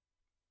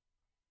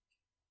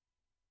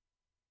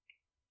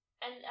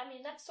 And, I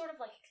mean, that's sort of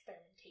like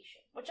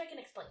experimentation, which I can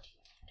explain to you.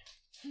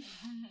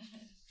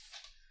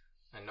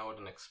 I know what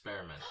an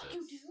experiment is.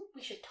 You do?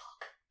 We should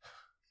talk.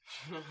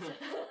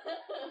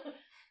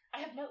 I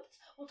have notes.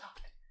 We'll talk.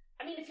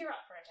 I mean, if you're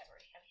up for it,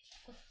 Emery.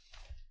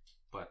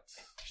 But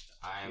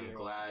I am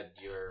glad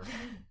you're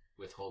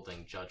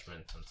withholding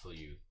judgment until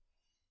you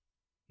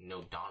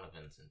know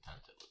Donovan's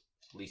intent.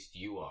 At least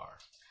you are.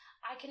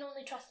 I can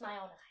only trust my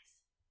own eyes.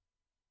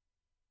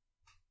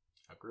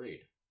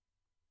 Agreed.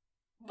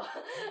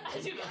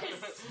 As you guys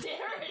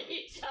stare at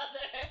each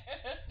other.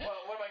 Well,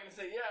 what am I going to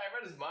say? Yeah, I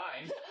read his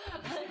mind.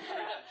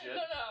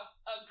 No.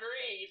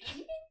 Agreed.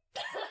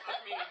 I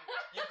mean,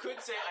 you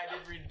could say I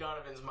did read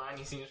Donovan's mind.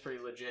 He seems pretty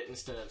legit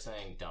instead of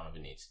saying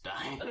Donovan needs to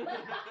die.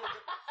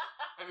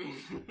 I mean,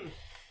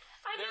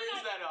 there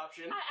is that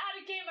option. Out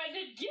of game, I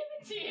did give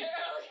it to you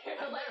earlier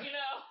to let you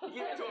know. He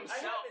gave it to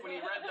himself when he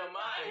read the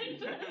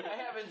mind. I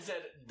haven't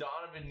said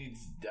Donovan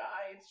needs to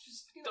die. It's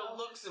just, you know. The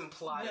looks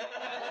imply that.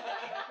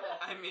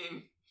 I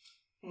mean,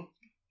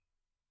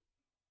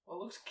 well,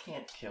 looks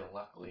can't kill,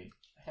 luckily.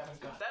 I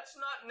haven't got that. that's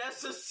not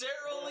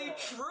necessarily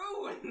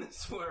true in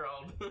this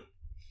world.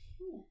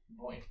 Ooh,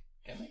 boy.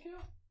 Can they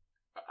kill?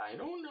 I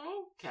don't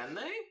know. Can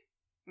they?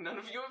 None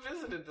of you have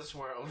visited this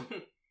world.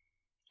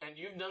 And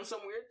you've done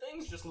some weird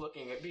things just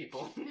looking at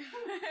people.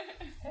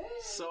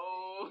 So...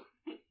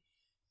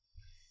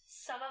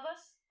 Some of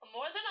us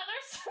more than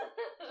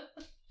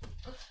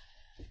others.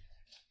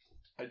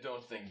 I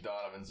don't think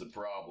Donovan's a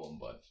problem,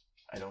 but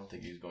I don't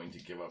think he's going to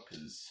give up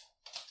his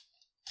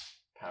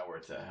power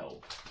to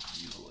help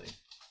easily.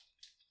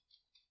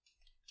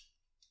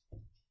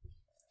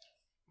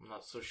 I'm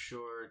not so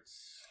sure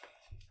it's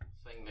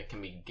a thing that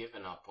can be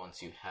given up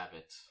once you have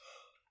it.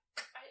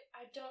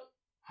 I don't...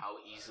 How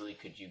easily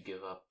could you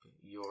give up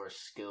your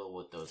skill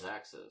with those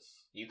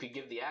axes? You could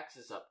give the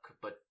axes up,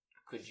 but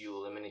could you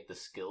eliminate the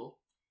skill?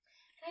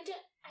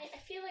 I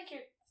feel like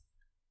you're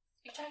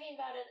talking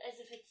about it as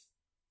if it's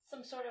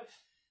some sort of...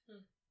 An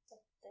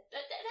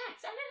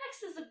axe. An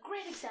axe is a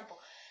great example.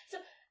 So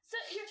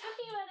you're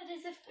talking about it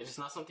as if... It's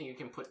not something you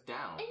can put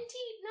down.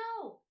 Indeed,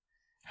 no.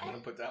 I'm going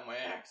to put down my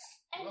axe.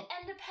 And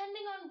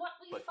depending on what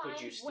we But find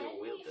could you still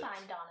when wield we it?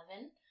 find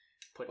Donovan...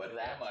 But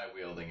am I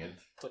wielding it?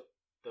 Put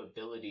the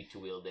ability to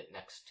wield it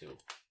next to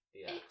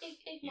the axe.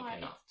 It You might.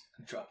 cannot.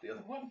 Drop the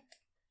other one.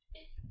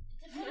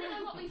 Depending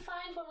on what we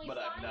find when we But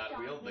find I'm not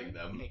Donovan... wielding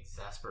them.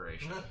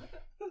 Exasperation.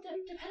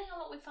 Depending on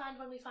what we find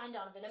when we find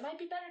Donovan, it might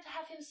be better to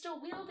have him still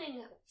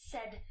wielding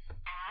said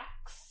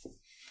axe,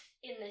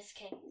 in this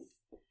case,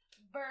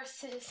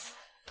 versus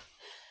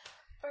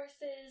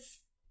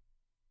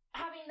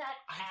having that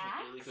I have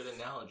axe a really good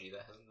analogy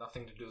that has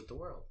nothing to do with the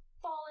world.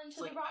 fall into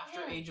It's like the wrong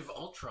after hands. Age of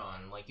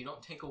Ultron, like you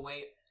don't take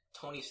away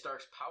Tony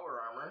Stark's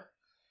power armor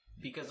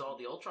because all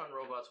the Ultron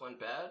robots went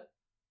bad.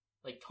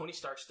 Like Tony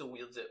Stark still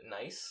wields it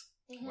nice.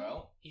 Mhm.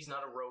 Well, He's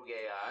not a rogue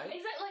AI.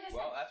 Exactly, like I said,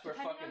 well, that's where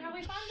depending fucking on how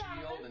we find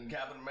S.H.I.E.L.D. Donovan. and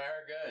Captain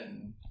America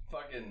and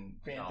fucking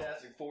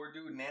Fantastic Four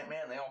dude and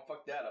Ant-Man, they all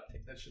fucked that up.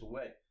 Take that shit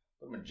away.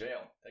 Put him in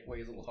jail. Take away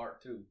his little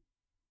heart, too.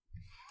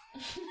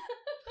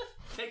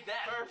 Take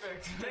that!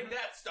 Perfect. Take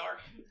that,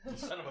 Stark!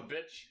 Son of a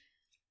bitch.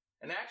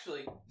 And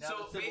actually, now So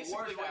that Civil basically,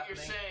 War's what you're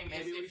happening, saying is,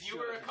 maybe we if you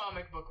were a should.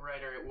 comic book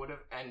writer, it would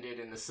have ended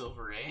in the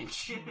Silver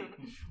Age,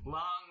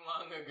 long,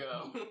 long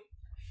ago.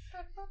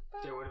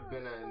 There would have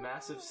been a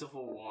massive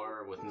civil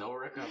war with no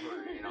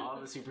recovery, and all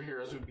of the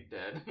superheroes would be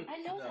dead. I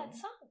know that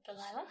song,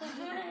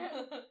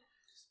 Delilah.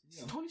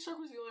 Tony Stark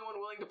was the only one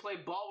willing to play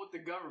ball with the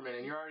government,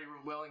 and you're already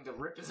willing to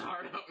rip his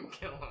heart out and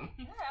kill him.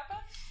 What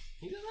happens?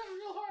 He doesn't have a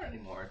real heart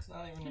anymore. It's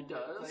not even, He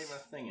does. It's not even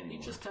a thing anymore.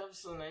 He just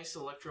has a nice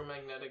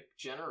electromagnetic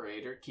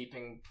generator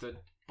keeping the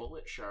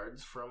bullet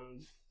shards from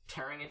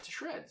tearing it to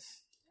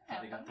shreds.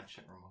 They got that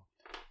shit removed.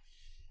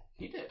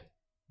 He did.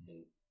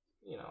 In,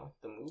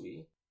 the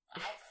movie.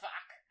 Oh,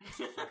 fuck.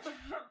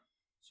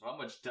 So how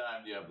much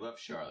time do you have left,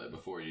 Charlotte,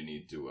 before you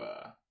need to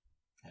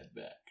head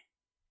back?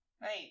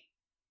 Wait.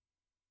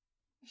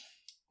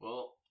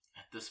 Well,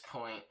 at this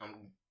point,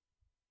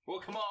 Well,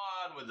 come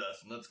on with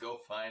us and let's go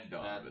find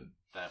Donovan.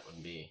 that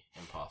would be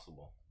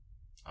impossible.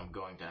 I'm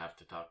going to have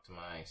to talk to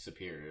my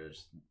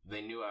superiors.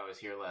 They knew I was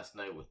here last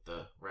night with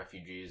the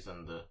refugees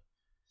and the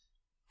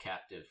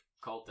captive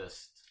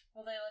cultist.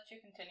 Will they let you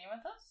continue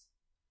with us?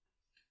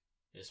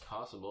 It's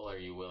possible. Are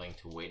you willing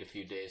to wait a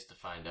few days to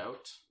find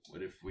out?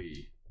 What if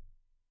we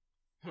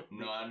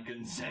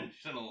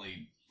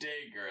non-consensually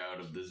take her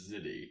out of the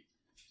city?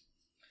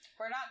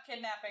 We're not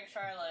kidnapping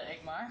Charlotte,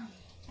 Igmar.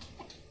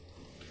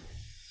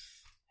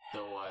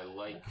 Though I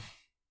like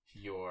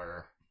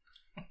your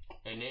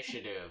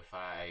initiative,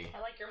 I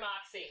like your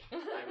moxie.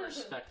 I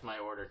respect my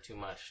order too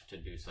much to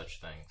do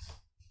such things.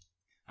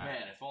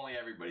 Man, if only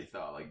everybody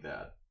thought like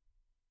that.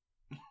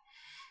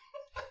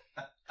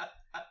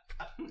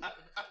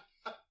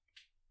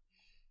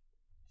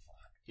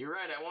 You're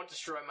right, I won't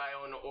destroy my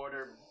own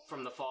order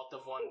from the fault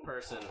of one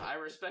person. I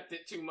respect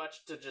it too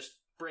much to just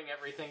bring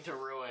everything to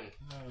ruin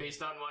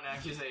based on one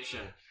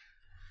accusation.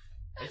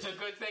 It's a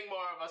good thing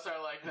more of us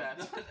are like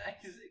that.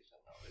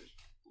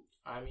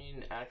 I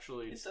mean,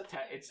 actually,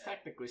 it's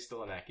technically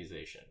still an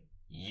accusation.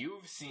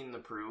 You've seen the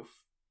proof.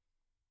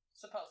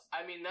 Supposed.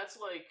 I mean, that's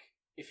like,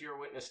 if you're a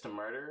witness to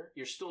murder,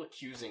 you're still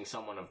accusing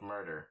someone of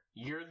murder.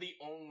 You're the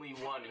only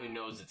one who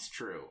knows it's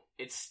true.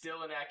 It's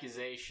still an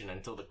accusation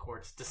until the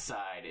courts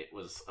decide it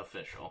was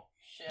official.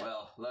 Shit.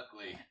 Well,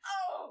 luckily,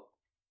 Oh!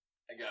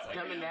 I got my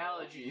Them anvil.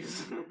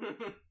 analogies.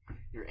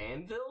 Your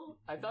anvil?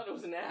 I thought it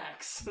was an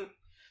axe.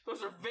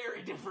 Those are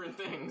very different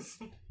things.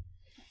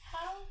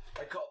 How?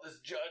 I call this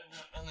judge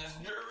and this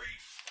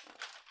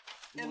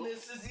jury. And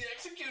this is the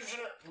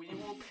executioner. We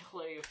will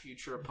play a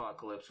future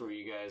apocalypse where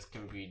you guys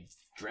can be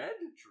Dread?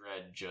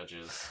 Dredd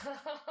judges.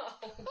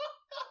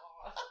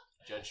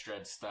 Judge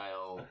Dredd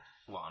style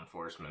law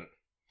enforcement.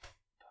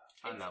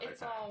 Another it's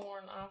time. all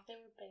worn off. They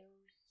were bears.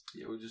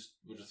 Yeah, we'll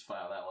just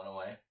file that one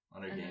away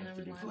on our And then games I to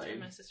would be line from played.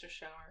 my sister's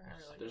shower. I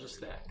really There's a really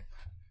stack.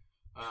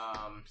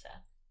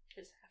 Sad.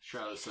 His half.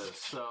 Charlotte says,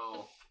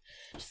 so...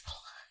 Just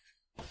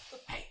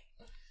Hey!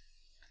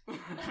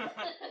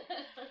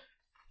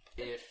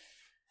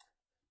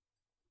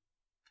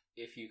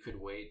 If you could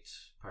wait,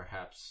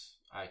 perhaps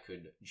I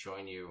could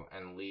join you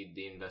and lead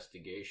the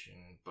investigation,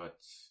 but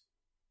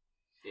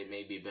it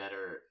may be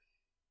better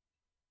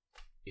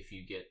if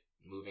you get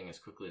moving as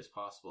quickly as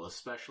possible,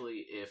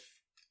 especially if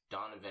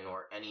Donovan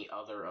or any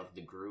other of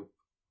the group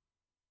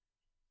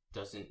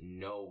doesn't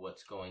know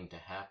what's going to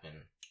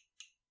happen.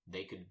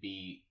 They could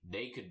be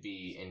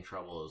in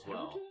trouble as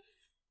well.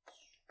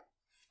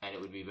 And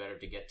it would be better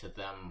to get to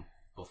them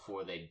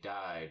before they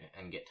died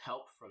and get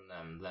help from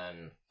them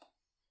than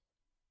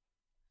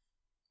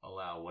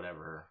allow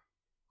whatever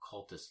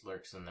cultist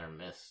lurks in their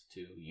midst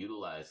to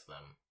utilize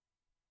them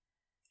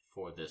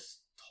for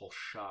this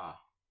Tulsha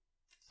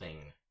thing.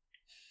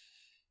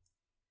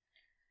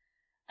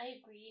 I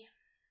agree.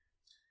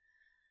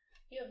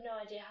 You have no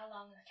idea how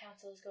long the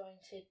council is going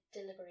to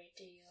deliberate,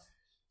 do you?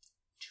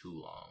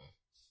 Too long.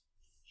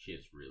 She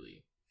has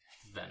really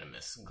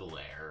venomous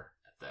glare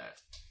at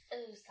that. Oh,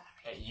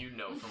 sorry. And you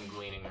know from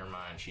gleaning her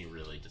mind, she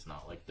really does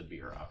not like the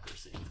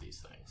bureaucracy of these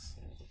things.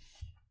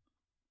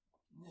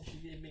 Yeah, she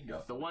gave me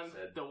guff. The one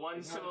It's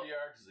not syllable.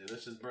 bureaucracy.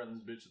 Let's just burn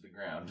this bitch to the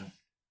ground.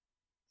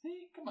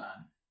 See, come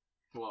on.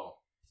 Well,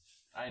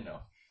 I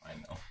know.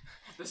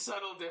 the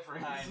subtle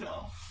difference. I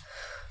know.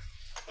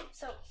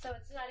 So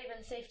it's not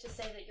even safe to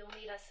say that you'll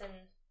meet us in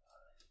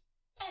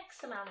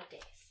X amount of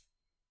days.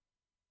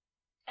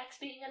 X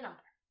being a number.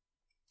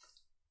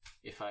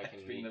 If I can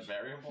X being the reach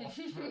variable.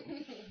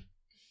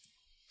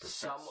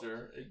 some,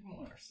 Professor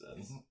Igmar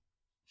says.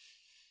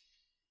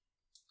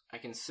 I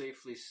can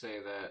safely say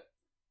that,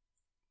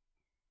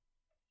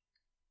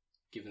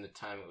 given the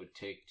time it would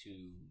take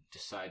to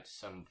decide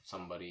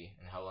somebody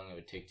and how long it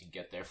would take to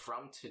get there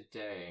from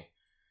today,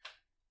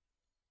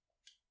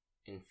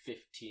 in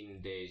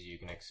 15 days you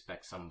can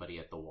expect somebody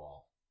at the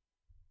wall.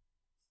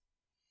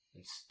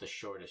 It's the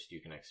shortest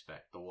you can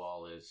expect. The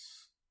wall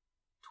is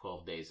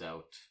 12 days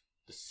out.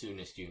 The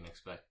soonest you can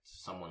expect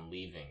someone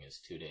leaving is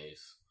 2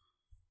 days.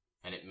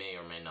 And it may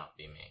or may not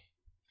be me.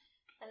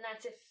 And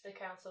that's if the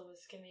council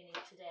was convening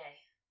today.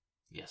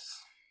 Yes.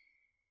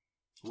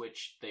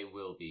 Which they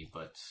will be,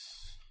 but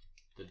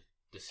the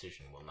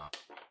decision will not be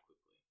quickly.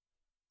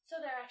 So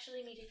they're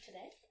actually meeting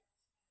today?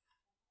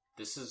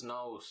 This is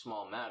no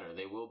small matter.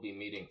 They will be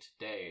meeting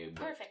today,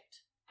 but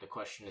Perfect. the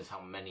question is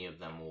how many of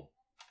them will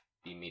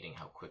be meeting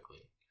how quickly.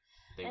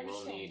 I They will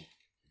understand. need...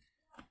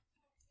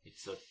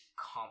 It's a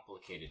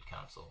complicated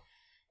council.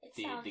 It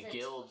The sounds it.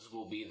 guilds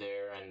will be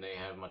there and they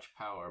have much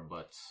power,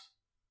 but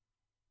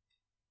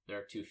there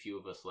are too few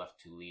of us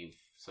left to leave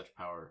such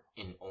power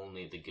in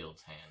only the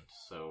guild's hand.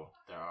 So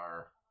there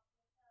are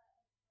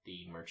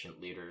the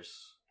merchant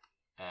leaders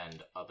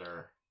and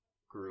other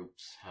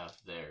groups have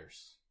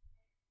theirs.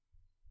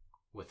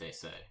 What they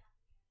say.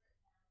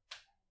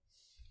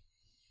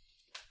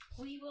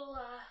 We will,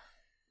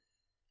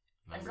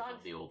 Members long of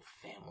as- the old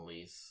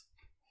families.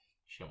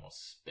 She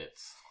almost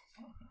spits.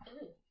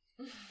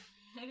 ooh.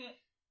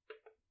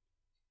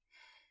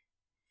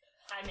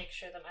 I make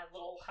sure that my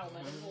little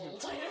helmet is a little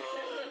tighter.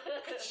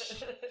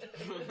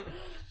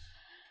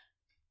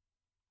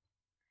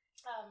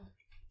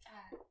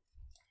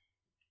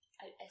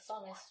 As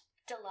long as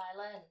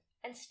Delilah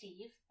and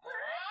Steve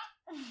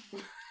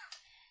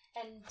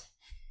and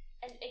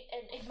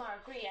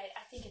Igmar agree,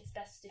 I think it's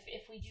best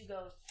if we do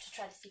go to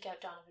try to seek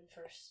out Donovan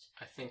first.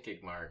 I think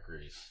Igmar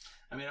agrees.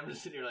 I mean, I'm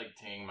just sitting here like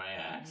tanging my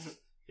axe.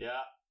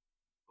 Yeah.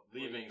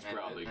 Leaving's And-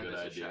 probably a and good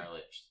this is idea.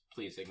 Charlotte,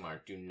 please, Igmar,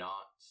 do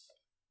not.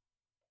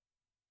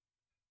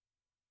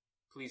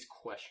 Please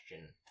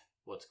question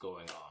what's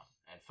going on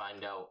and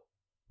find out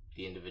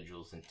the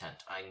individual's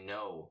intent. I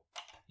know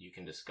you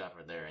can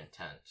discover their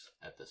intent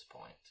at this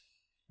point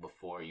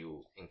before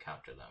you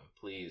encounter them.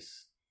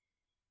 Please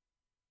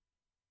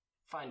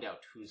find out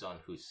who's on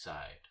whose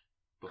side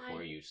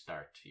before you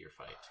start your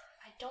fight.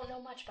 I don't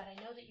know much, but I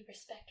know that you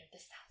respect her.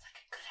 This sounds like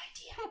a good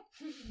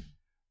idea.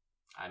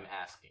 I'm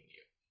asking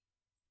you.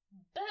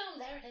 Boom!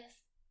 There it is.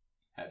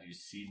 Have you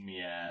seen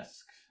me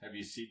ask? Have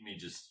you seen me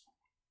just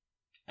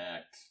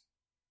act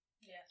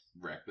Yes.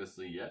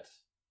 recklessly yet?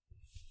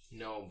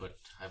 No, but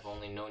I've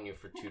only known you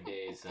for 2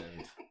 days,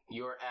 and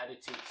your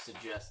attitude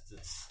suggests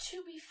it's...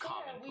 To be fair,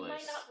 we might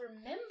Commonplace. not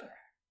remember.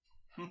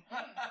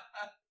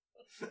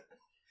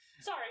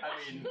 Sorry, I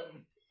what? mean,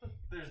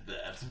 there's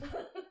that.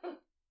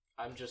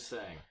 I'm just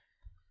saying.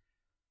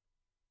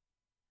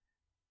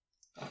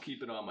 I'll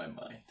keep it on my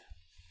mind.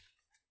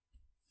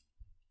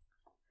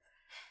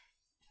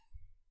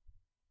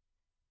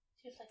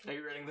 She's like, Are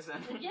you writing this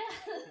down? yeah.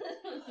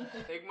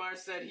 Igmar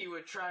said he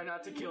would try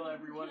not to kill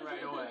everyone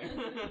right away.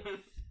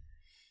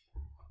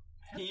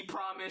 He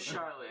promised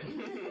Charlotte.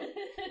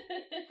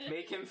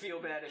 Make him feel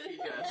bad if he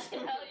does.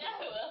 Hell yeah,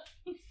 I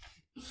will.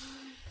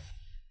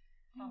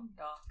 Oh,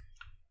 Doc.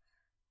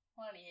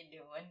 What are you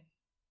doing?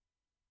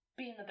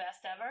 Being the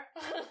best ever.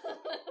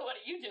 What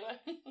are you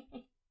doing?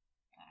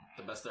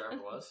 The best there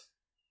ever was?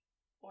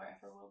 Or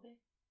ever will be.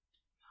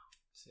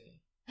 See.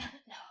 No.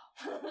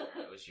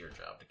 It was your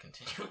job to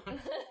continue.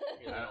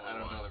 I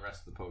don't know the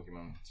rest of the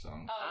Pokemon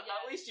songs. Oh, At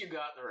yeah. least you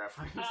got the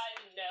reference. Know.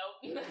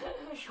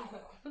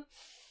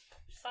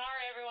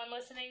 Sorry, everyone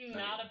listening.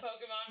 Not a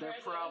Pokemon They're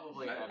person.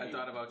 probably. I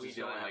thought about we just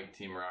don't going have- like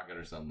Team Rocket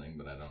or something,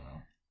 but I don't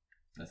know.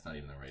 That's not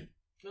even the right.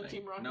 No, thing.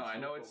 Team Rocket's No, I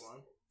know not it's-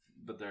 Pokemon.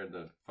 But they're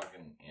the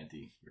fucking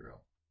anti-hero.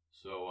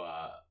 So,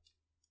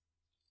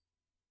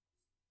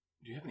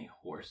 do you have any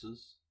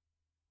horses?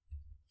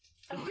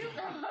 Whoa,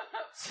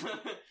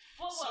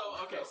 whoa.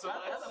 So okay, so How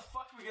let's, the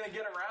fuck are we gonna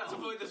get let's around?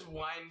 avoid this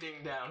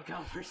winding down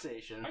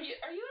conversation. Are you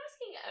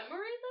asking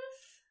Emery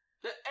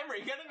this? Emery,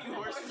 you got any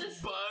horses,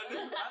 Horses. bud?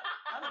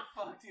 How the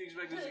fuck do you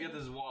expect us to get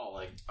this wall,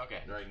 like,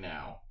 Okay, right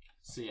now?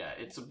 so yeah,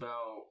 it's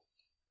about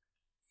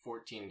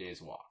 14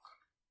 days walk.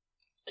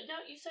 No,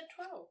 you said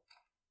 12.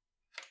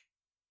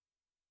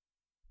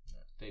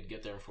 They'd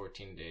get there in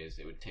 14 days.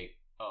 It would take,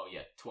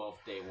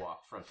 12-day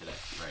walk from today.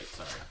 Right,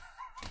 sorry.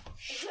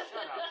 Shut up.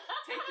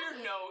 Take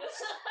your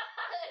notes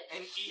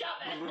and eat Shut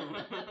them.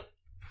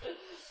 it.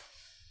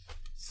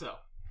 So,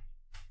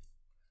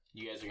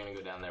 you guys are going to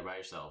go down there by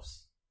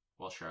yourselves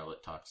while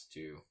Charlotte talks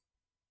to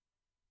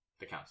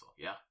the council,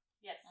 yeah?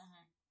 Yes.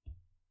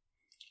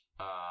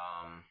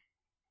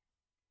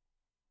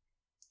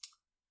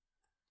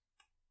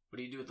 What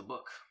do you do with the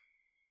book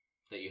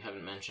that you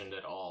haven't mentioned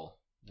at all?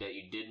 That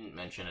you didn't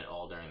mention at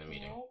all during the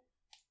meeting? Nope.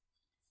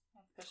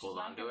 Because she's Hold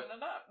not on to it.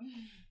 giving up.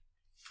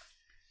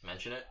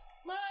 Mention it?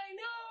 My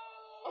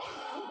nose!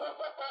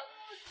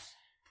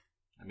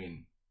 I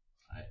mean,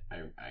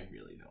 I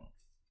really don't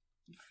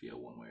feel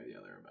one way or the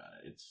other about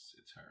it. It's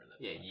her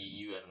that. Yeah,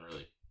 you haven't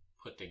really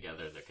put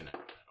together the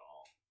connection at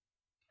all.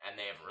 And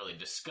they haven't really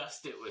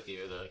discussed it with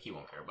you. They're like, you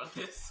won't care about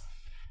this.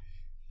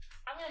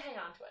 I'm gonna hang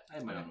on to it. I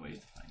have my own ways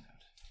to find out.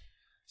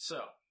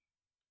 So,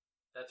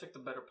 that took the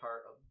better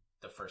part of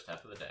the first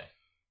half of the day.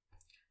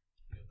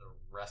 You have the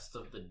rest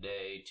of the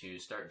day to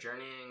start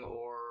journeying,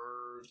 or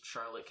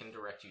Charlotte can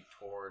direct you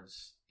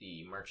towards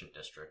the merchant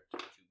district to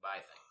buy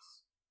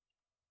things.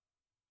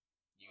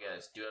 You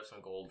guys do have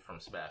some gold from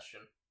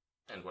Sebastian,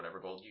 and whatever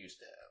gold you used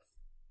to have.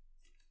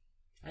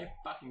 I have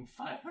fucking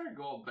 500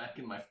 gold back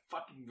in my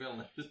fucking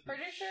village.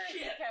 Pretty sure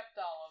he Shit. kept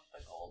all of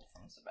the gold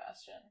from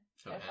Sebastian,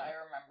 if Okay. I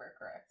remember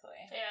correctly.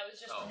 Yeah, it was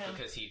just Oh, him.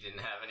 because he didn't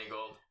have any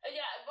gold?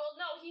 Yeah, well,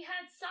 no, he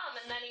had some,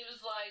 and then he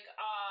was like,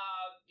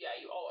 yeah,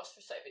 you owe us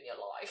for saving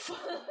your life.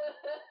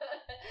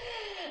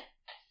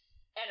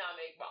 And I'm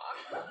Igmar.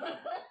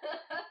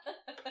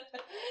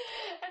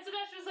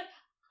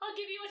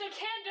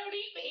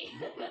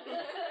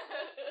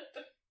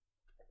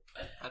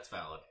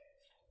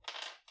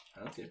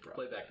 Okay, bro.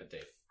 Play back the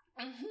tape.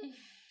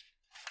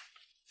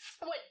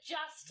 What,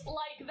 just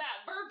like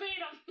that,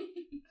 verbatim?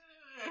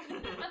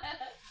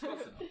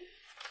 Close enough.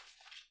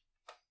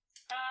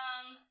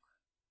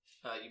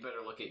 You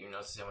better look at your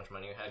notes to see how much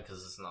money you had,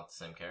 because it's not the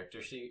same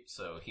character sheet,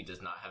 so he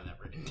does not have that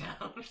written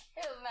down.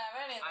 He doesn't have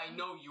anything. I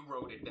know you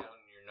wrote it down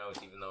in your notes,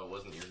 even though it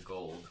wasn't your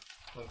gold.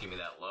 Don't give me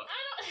that look. I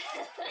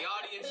don't. The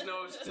audience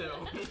knows too. I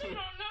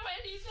don't know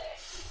anything.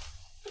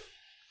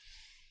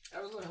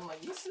 I was looking, I'm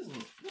like, this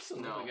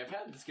doesn't No. look like I've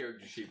had this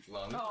character sheet for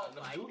long. Oh I'm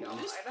my doodling.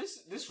 God.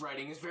 This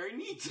writing is very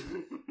neat.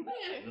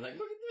 I'm like,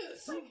 look at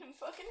this. I can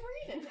fucking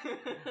read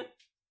it.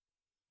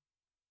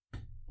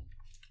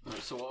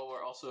 Alright, so while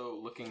we're also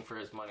looking for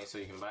his money so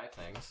you can buy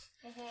things,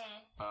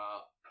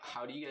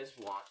 how do you guys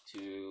want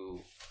to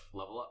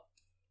level up?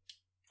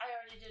 I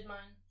already did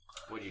mine.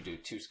 What'd you do?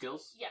 2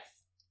 skills? Yes.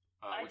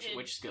 I did.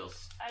 Which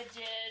skills? I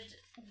did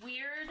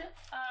weird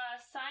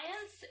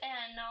science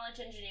and knowledge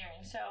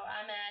engineering. So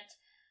I'm at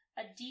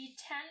a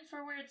D10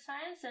 for weird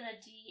science and a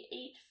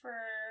D8 for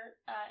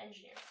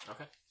engineering.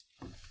 Okay.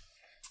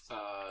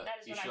 That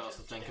is You what should I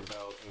also chose think to do.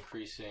 about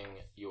increasing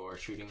your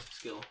shooting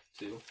skill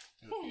too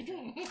in the future.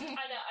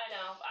 I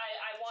know.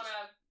 I want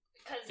to,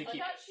 because To I keep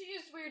thought she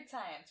used weird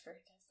science for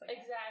her test. Like,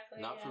 exactly.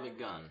 Not for the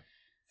gun.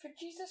 For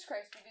Jesus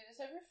Christ, we do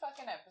this every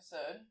fucking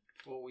episode.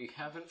 Well, we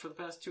haven't for the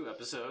past 2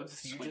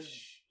 episodes. You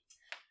just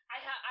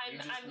I'm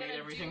made gonna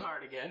everything do,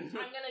 hard again.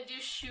 I'm gonna do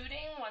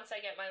shooting once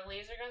I get my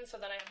laser gun, so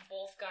then I have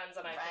both guns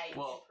and I Right. can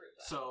Well, improve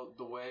that. so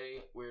the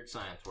way weird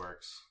science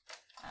works.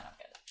 I don't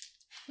get it.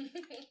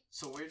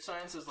 So weird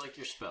science is like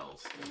your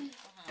spells,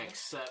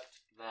 except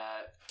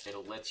that it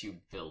lets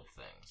you build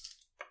things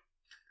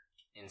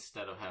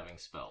instead of having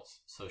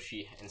spells. So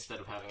she, instead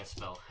of having a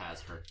spell,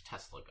 has her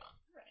Tesla gun.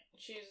 Right.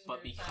 She uses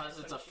But weird because science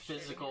it's when a she's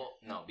shooting physical,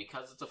 it. no,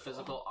 because it's a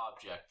physical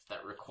object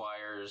that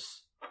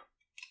requires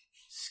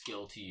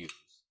skill to use,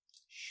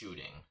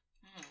 shooting,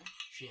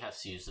 she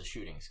has to use the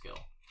shooting skill.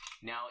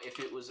 Now, if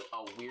it was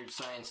a weird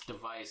science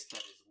device that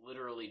is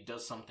literally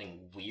does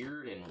something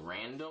weird and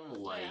random,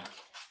 like,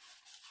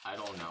 I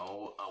don't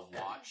know, a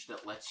watch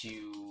that lets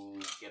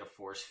you get a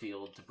force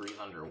field to breathe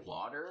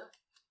underwater,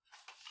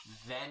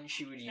 then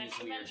she would use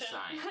weird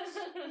science.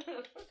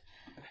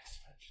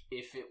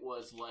 If it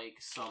was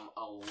like some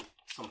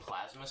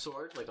plasma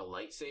sword, like a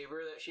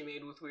lightsaber that she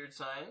made with weird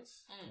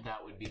science,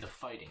 that would be the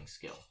fighting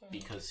skill,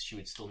 because she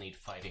would still need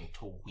fighting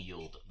to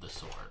wield the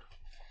sword.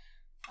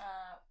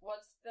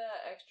 What's the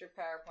extra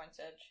PowerPoint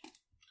edge?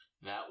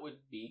 That would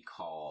be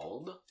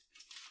called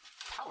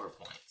power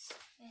points.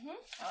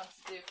 What's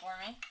it do for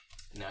me?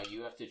 Now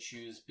you have to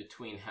choose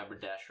between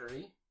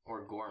haberdashery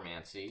or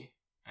gourmancy,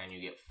 and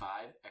you get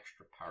 5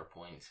 extra power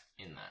points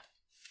in that.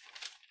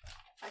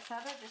 I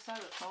thought I just saw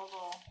the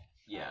total.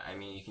 Yeah, I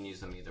mean, you can use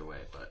them either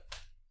way, but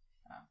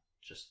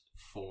just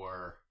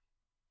for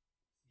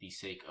the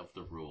sake of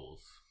the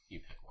rules, you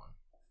pick one.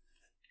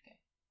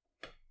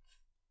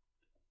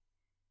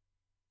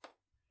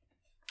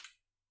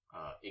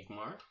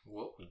 Igmar,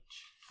 what would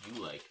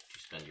you like to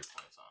spend your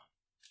points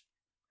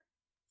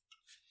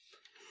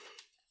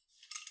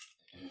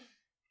on?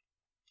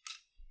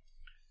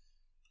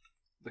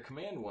 The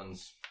command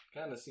ones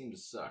kind of seem to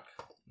suck.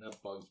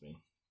 That bugs me.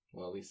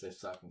 Well, at least they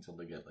suck until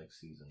they get, like,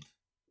 seasoned.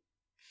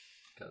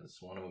 Because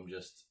one of them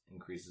just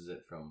increases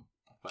it from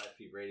a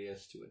 5-foot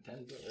radius to a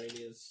 10-foot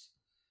radius.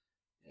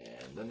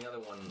 And then the other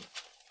one,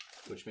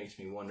 which makes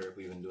me wonder if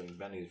we've been doing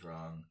bennies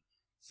wrong,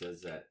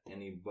 says that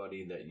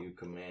anybody that you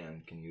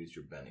command can use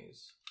your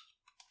bennies.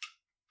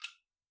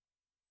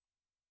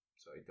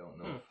 So I don't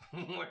know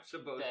if we're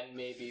supposed Then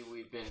maybe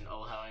we've been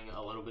allowing a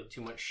little bit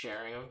too much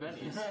sharing of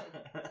bennies.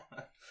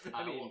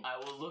 I mean, I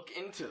will look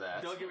into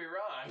that. don't get me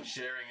wrong,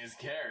 sharing is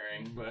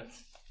caring, but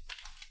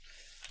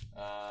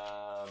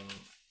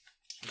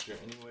is there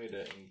any way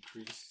to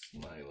increase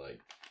my,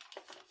 like,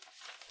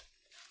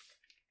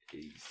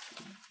 AC?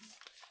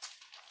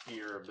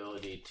 Your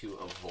ability to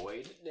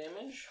avoid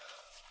damage?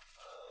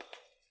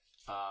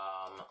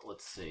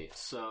 Let's see.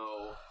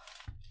 So,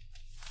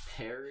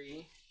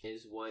 parry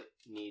is what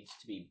needs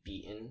to be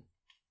beaten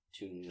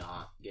to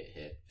not get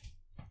hit.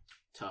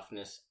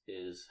 Toughness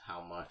is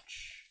how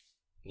much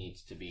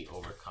needs to be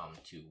overcome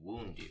to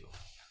wound you.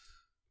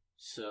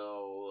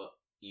 So,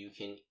 you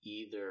can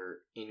either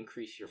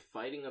increase your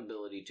fighting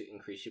ability to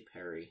increase your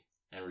parry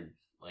and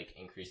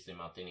increase the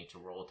amount they need to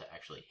roll to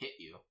actually hit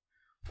you,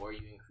 or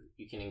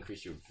you can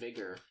increase your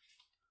vigor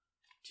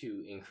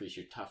to increase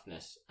your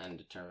toughness and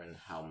determine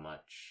how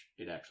much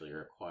it actually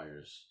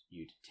requires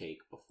you to take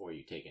before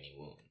you take any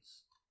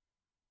wounds.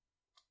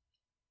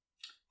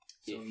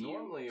 So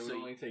normally it would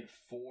only take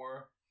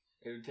 4.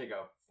 It would take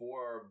a 4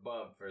 or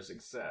above for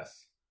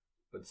success.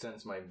 But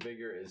since my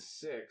vigor is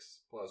 6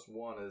 plus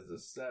 1 is a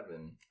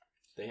 7,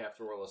 they have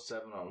to roll a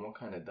 7 on what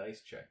kind of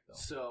dice check though?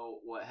 So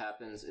what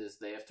happens is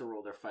they have to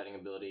roll their fighting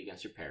ability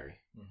against your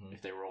parry. Mm-hmm.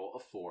 If they roll a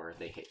 4,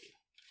 they hit you.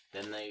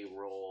 Then they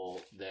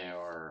roll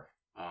their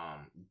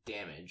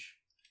damage.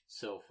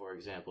 So, for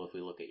example, if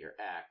we look at your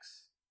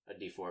axe, a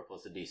d4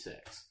 plus a d6.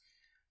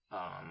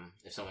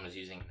 If someone is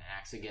using an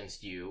axe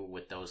against you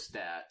with those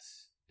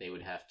stats, they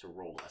would have to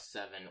roll a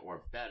 7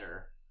 or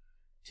better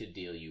to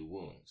deal you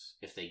wounds.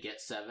 If they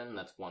get 7,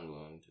 that's 1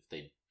 wound. If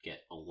they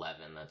get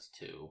 11, that's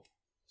 2.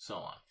 So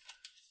on.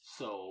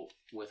 So,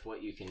 with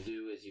what you can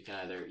do is you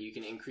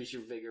can increase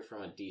your vigor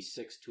from a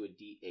D6 to a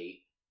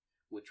D8,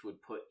 which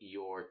would put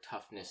your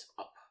toughness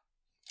up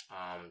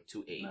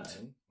to 8. 9.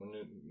 9.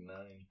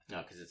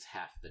 No, because it's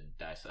half the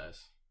die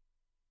size.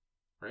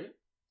 Right?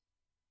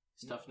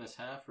 Is toughness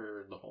half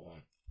or the whole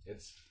one?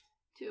 It's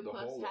 2 the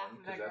plus whole half one,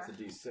 because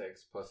vigor. that's a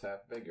D6 plus half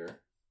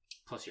vigor.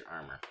 Plus your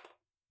armor.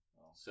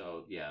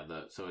 So, yeah,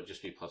 so it'd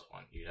just be plus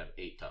 1. You'd have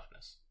 8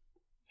 toughness.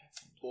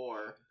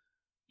 Or,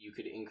 you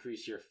could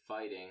increase your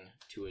fighting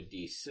to a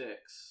D6,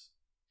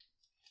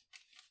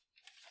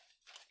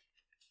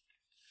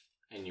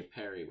 and your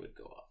parry would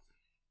go up.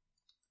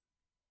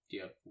 Do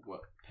you have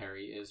what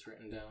parry is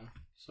written down?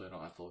 So I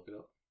don't have to look it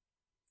up?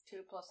 2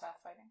 plus half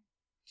fighting.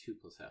 2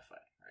 plus half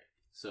fighting, right.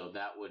 So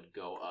that would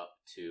go up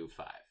to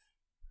 5.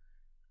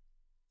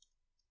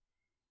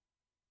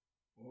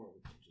 Or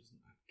we can just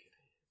not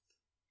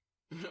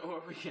get hit.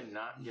 Or we can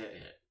not get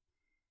hit.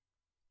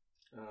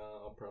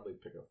 I'll probably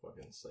pick a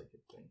fucking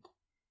psychic thing.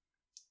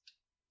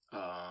 Um,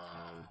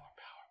 More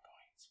power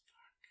points.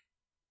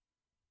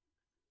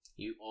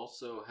 you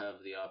also have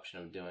the option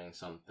of doing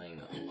something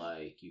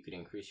like you could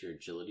increase your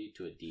agility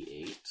to a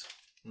D8,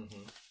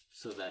 Mm-hmm.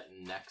 so that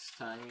next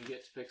time you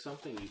get to pick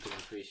something, you can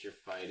increase your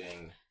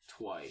fighting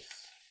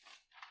twice.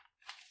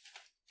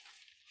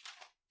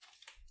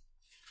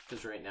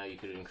 Because right now you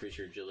could increase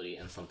your agility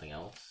and something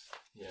else.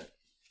 Yeah.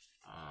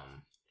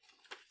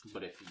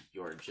 But if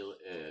your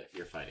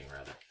your fighting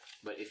rather.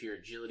 But if your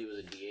agility was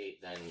a D8,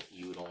 then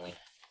it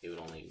would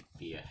only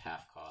be a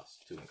half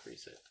cost to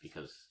increase it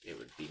because it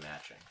would be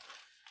matching.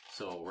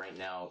 So right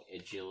now,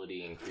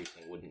 agility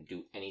increasing wouldn't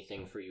do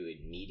anything for you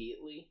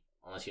immediately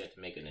unless you had to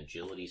make an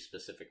agility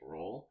specific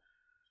roll.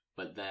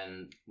 But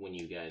then when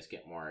you guys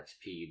get more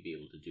XP, you'd be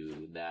able to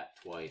do that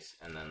twice,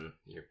 and then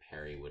your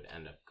parry would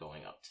end up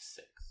going up to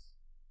 6.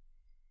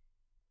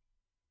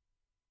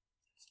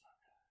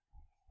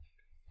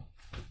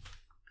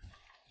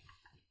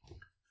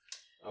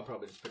 I'll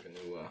probably just pick a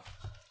new,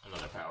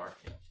 Another power.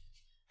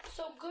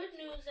 So good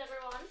news,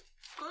 everyone.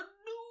 Good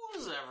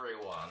news,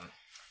 everyone!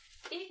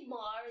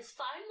 Igmar is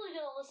finally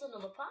gonna listen to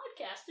the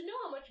podcast to know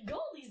how much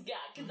gold he's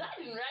got, because I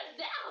didn't write it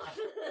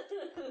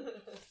down.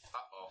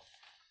 Uh-oh.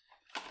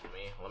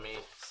 Let me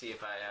see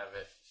if I have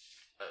it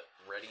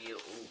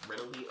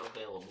readily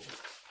available.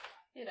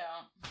 You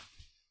don't.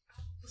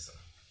 Listen.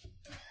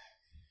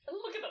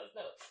 Look at those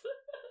notes.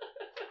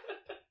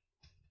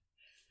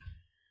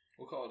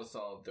 we'll call it a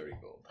solid 30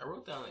 gold. I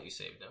wrote down that you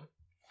saved him.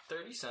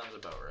 30 sounds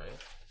about right.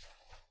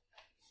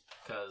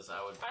 Because I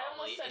would I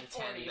probably almost said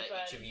intend 40, that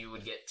but- each of you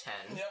would get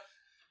 10. Yep.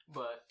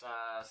 But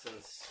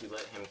since we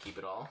let him keep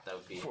it all, that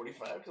would be...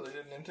 45 because I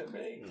didn't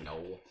intimidate.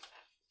 No.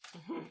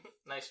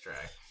 Nice try.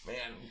 Man,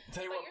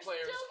 tell you But what, you're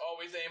players still-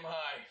 always aim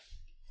high.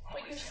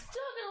 But you're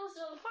still gonna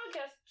listen to the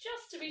podcast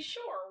just to be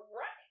sure,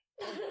 right?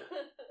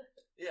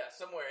 Yeah,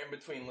 somewhere in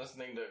between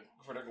listening to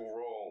Critical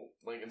Role,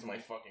 like it's my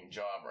fucking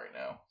job right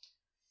now.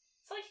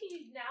 It's like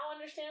he now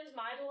understands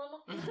my dilemma.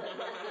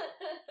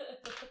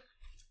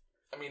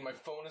 I mean, my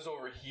phone is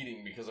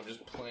overheating because I'm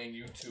just playing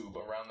YouTube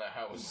around the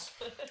house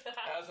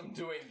as I'm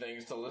doing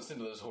things to listen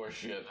to this horse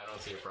shit. I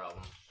don't see a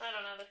problem. I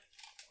don't know.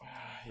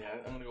 Yeah,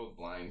 I'm gonna go with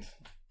blind.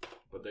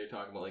 But they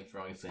talk about like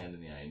throwing sand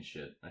in the eye and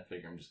shit. I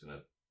figure I'm just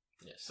gonna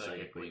Yeah,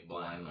 psychically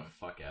blind the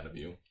fuck out of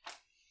you.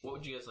 What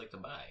would you guys like to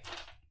buy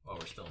while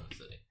we're still in the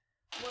city?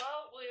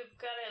 Well, we've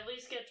got to at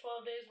least get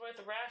 12 days worth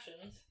of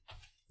rations.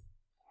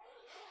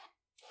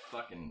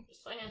 Fucking.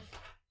 Just saying.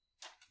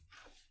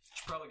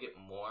 Should probably get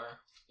more.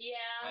 Yeah.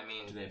 I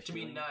mean, Do they have to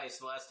be healing? nice,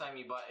 the last time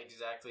you bought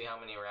exactly how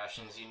many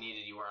rations you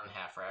needed, you were on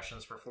half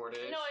rations for 4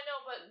 days. No, I know,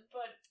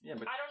 but Yeah,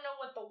 but I don't know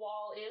what the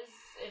wall is.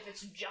 If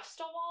it's just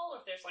a wall, or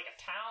if there's like a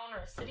town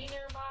or a city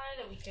nearby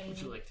that we can. Who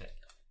would you like to?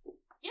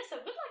 Yes, I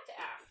would like to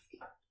ask.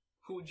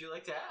 Who would you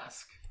like to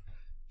ask?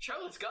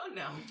 Charlotte's gone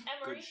now.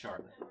 Emery. Good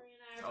Charlotte. Emery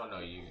and I Oh are. no,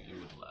 you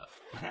would have left.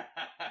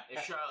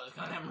 If Charlotte's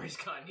gone, Emery's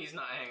gone. He's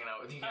not hanging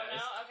out with you Oh guys.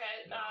 no. Okay.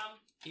 No.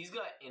 He's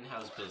got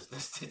in-house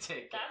business to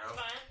take care That's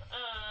of.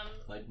 fine.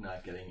 like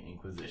not getting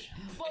Inquisition.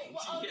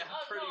 Yeah,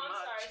 pretty no, I'm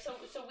much.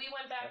 sorry. So we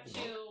went back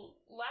to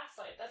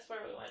last night. That's where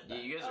we went. Yeah,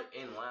 you guys are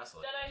in Last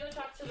Light. Then I go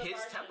talk to the His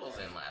bartender. temple's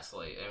in Last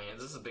Light. I mean,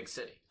 this is a big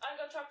city. I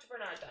go talk to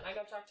Bernard then. I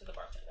go talk to the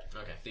bartender.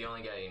 Okay, the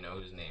only guy you know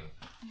whose name.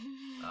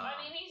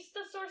 I mean, he's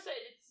the source of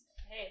it's.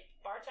 Hey,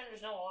 bartenders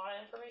know a lot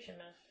of information,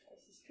 man.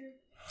 This is true.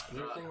 Is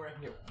there a thing where I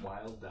can get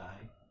wild die?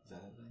 Is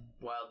that a thing?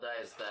 Wild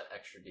Die is that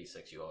extra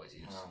D6 you always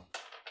use. Oh.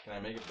 Can I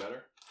make it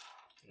better?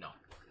 No.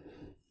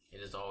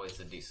 It is always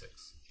a D6.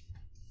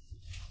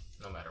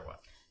 No matter what.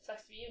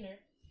 Sucks to be you, nerd.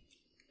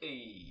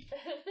 Hey.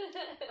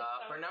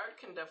 Bernard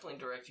can definitely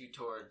direct you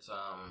towards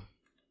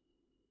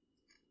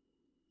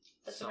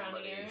The surrounding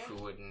somebody area? who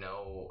would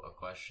know a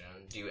question.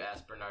 Do you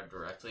ask Bernard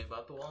directly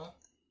about the wall?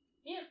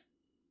 Yeah.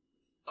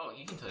 Oh,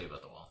 he can tell you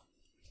about the wall.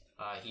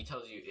 He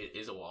tells you it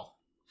is a wall.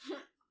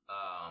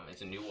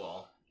 It's a new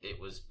wall. it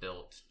was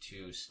built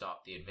to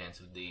stop the advance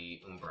of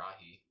the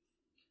Umbrahi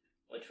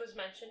Which was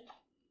mentioned.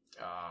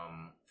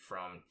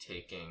 from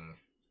taking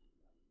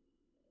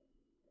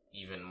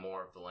even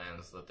more of the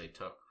lands that they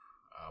took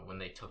when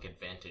they took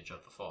advantage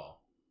of the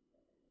fall.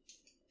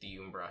 The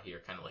Umbrahi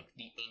are kind of like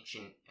the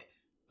ancient,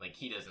 like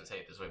he doesn't say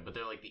it this way, but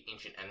they're like the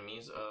ancient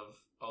enemies of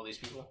all these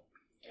people.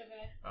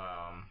 Okay.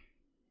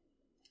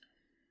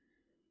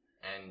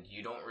 And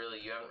you haven't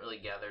really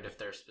gathered if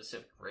they're a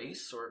specific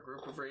race or a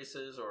group of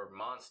races or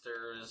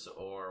monsters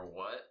or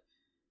what,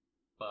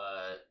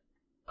 but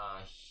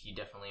he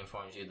definitely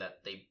informs you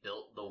that they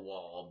built the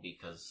wall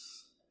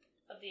because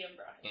Of the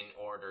Umbrahi. in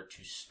order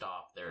to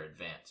stop their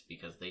advance,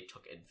 because they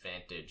took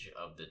advantage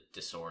of the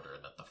disorder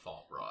that the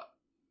fall brought.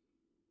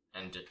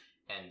 And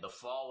the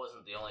fall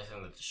wasn't the only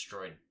thing that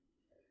destroyed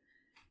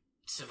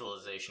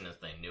civilization as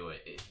they knew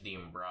it. The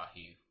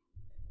Umbrahi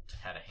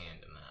had a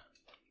hand in that.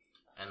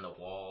 And the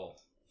wall...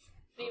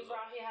 The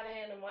Umbrahi had a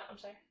hand in what? I'm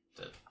sorry.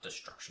 The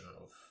destruction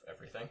of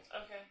everything.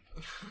 Okay.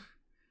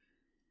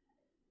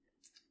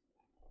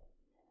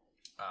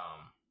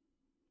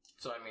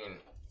 So, I mean,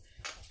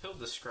 he'll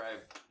describe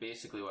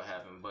basically what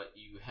happened, but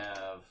you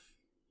have...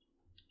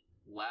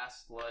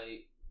 Last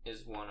Light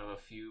is one of a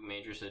few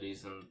major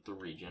cities in the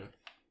region.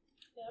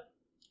 Yep.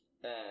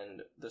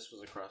 And this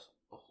was across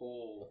a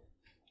whole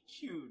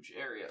huge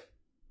area.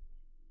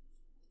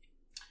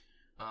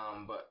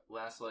 But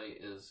Last Light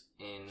is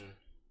in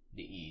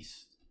the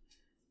east.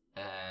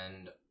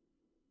 And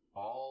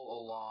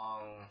all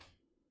along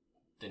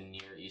the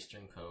near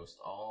eastern coast,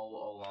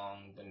 all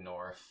along the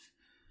north,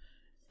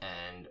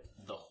 and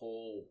the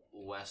whole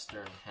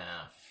western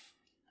half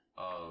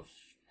of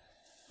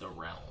the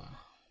realm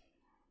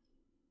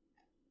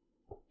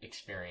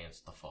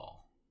experienced the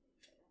fall.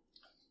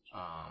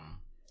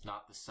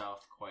 Not the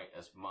south quite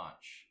as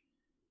much.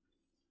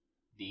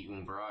 The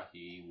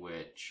Umbrahi,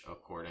 which,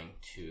 according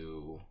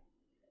to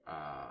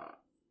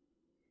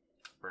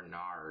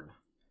Bernard,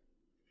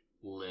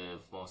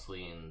 live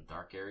mostly in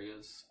dark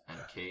areas and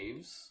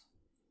caves,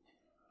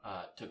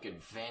 took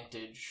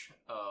advantage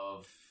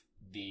of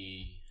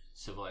the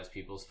civilized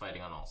peoples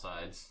fighting on all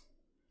sides,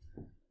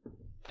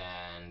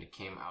 and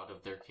came out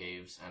of their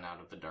caves and out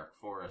of the dark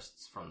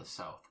forests from the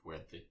south, where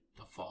the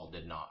fall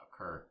did not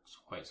occur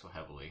quite so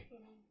heavily,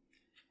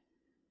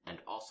 and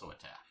also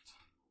attacked.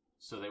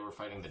 So they were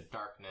fighting the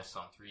darkness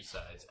on three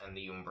sides and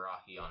the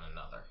Umbrahi on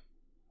another.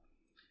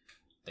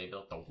 They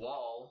built the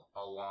wall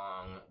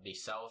along the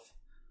south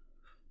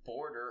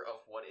border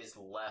of what is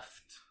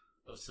left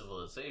of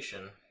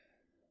civilization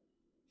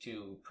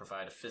to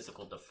provide a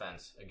physical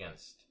defense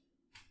against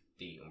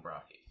the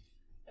Umbrahi.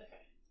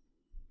 Okay.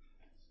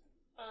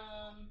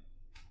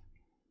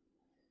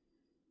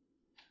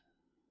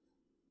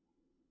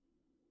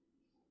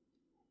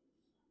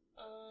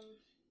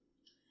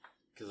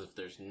 Because if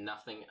there's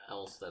nothing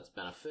else that's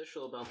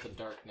beneficial about the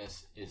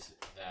darkness, is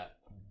that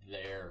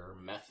their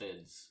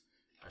methods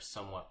are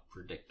somewhat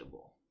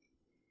predictable.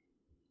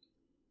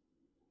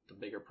 The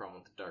bigger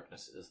problem with the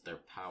darkness is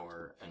their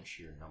power and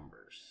sheer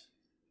numbers.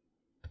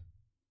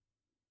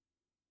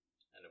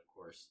 And of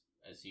course,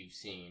 as you've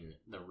seen,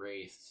 the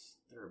Wraiths,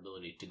 their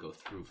ability to go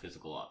through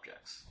physical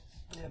objects.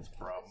 Yeah, it's a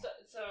problem.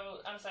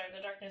 So I'm sorry.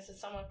 The darkness is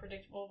somewhat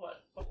predictable.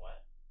 But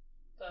what?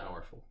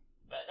 Powerful.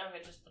 But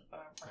okay, just the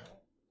power part.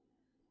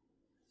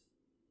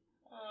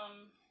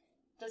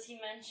 Does he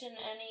mention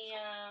any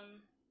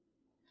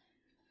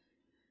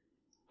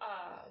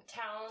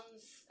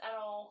towns at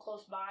all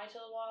close by to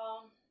the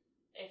wall?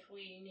 If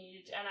we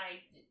needed, and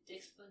I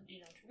explained,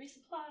 to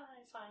resupply,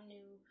 find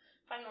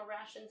more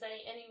rations,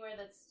 anywhere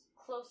that's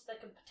close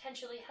that could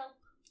potentially help.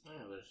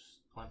 Yeah, there's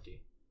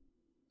plenty.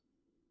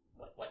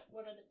 What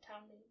are the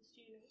town names?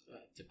 Do you know?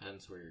 It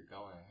depends where you're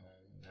going.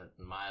 They're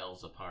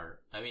miles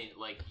apart. I mean,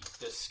 like,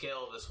 the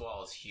scale of this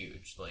wall is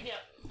huge. Like,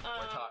 Yep.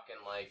 we're talking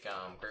like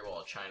Great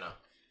Wall of China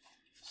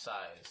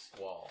size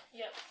wall.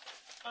 Yep.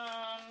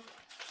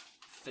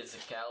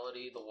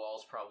 Physicality, the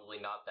wall's probably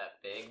not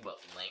that big, but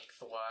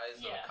lengthwise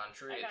in the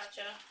country, I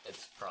gotcha.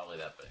 it's probably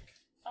that big.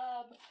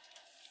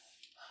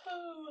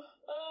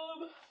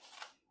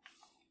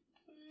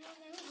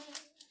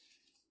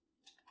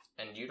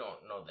 And you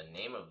don't know the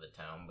name of the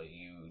town, but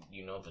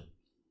you know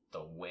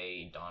the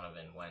way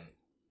Donovan went.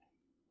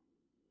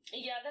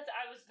 Yeah,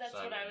 that's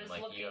what I was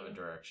like, looking. you have a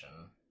direction.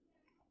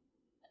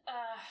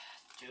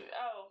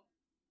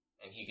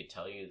 And he could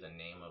tell you the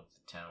name of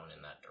the town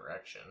in that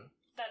direction.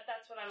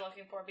 That's what I'm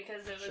looking for,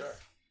 because it was... Sure.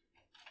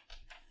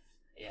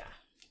 Yeah.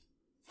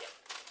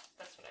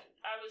 That's what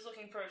I was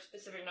looking for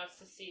specific notes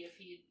to see if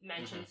he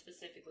mentioned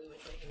specifically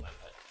which way he went,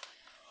 but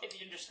if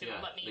you're just gonna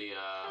let me...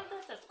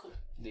 that's cool.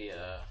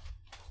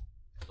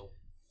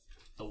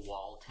 The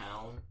wall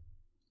town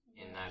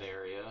in that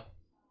area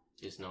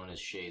is known as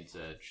Shade's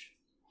Edge.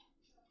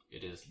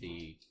 It is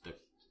the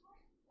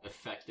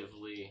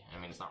effectively, I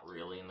mean, it's not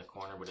really in the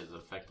corner, but it's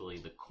effectively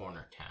the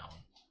corner town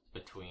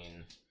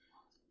between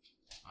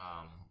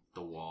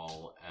the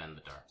wall and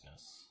the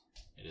darkness.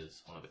 It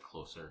is one of the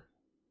closer,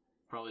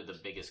 probably the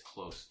biggest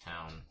close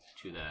town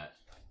to that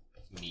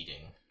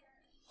meeting.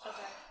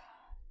 Okay.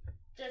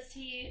 Does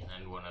he...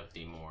 And one of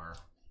the more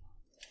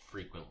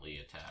frequently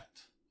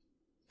attacked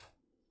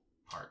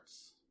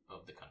parts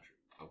of the country,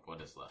 of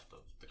what is left of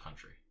the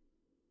country.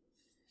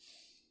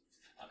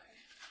 Okay.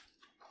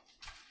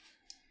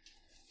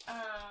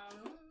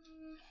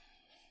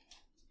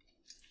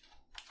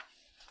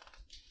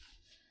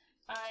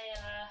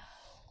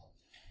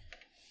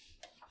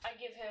 I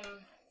give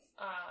him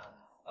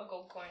a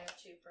gold coin or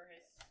two for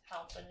his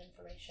help and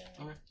information.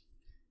 Okay.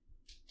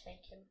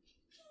 Thank you.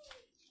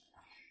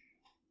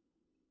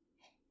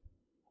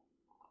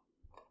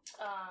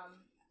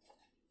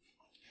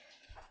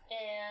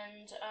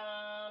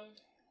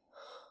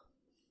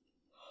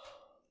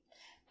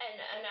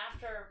 And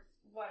after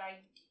what I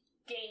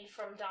gained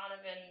from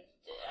Donovan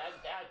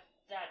at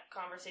that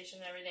conversation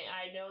and everything,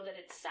 I know that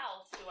it's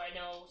south. Do I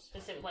know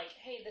specific, like,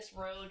 hey, this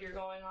road you're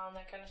going on,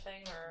 that kind of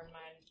thing, or am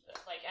I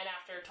like? And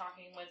after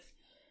talking with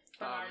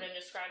Bernard and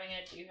describing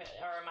it,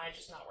 or am I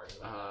just not worried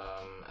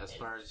about that? As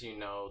far as you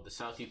know, the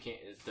town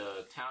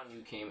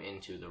you came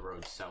into, the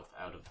road south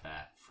out of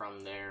that.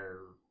 From there,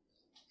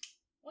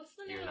 what's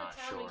the name of the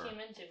town we came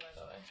into, by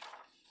the way?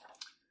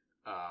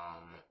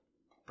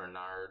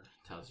 Bernard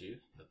tells you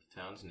that the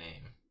town's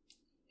name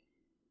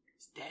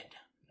is dead.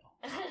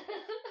 Oh,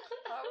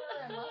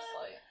 we're in Last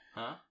Light.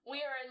 Huh? We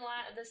are in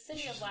the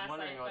city of Last Light.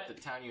 Wondering what the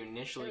town you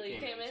initially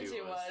came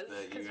into was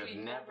that you have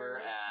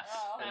never asked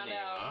the name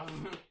of.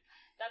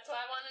 That's what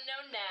I want to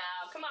know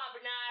now. Come on,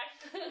 Bernard.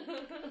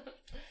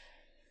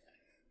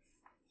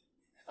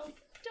 Oh,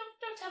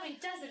 don't tell me he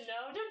doesn't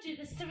know. Don't do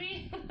this to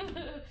me. I don't know.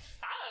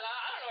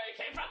 I don't know where he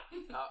came from.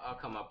 I'll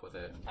come up with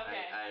it.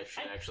 Okay. I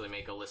should actually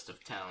make a list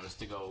of towns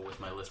to go with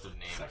my list of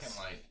names. Second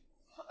Light.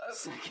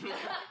 Second Light.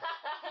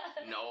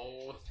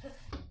 No.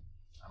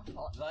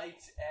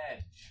 Light's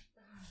Edge.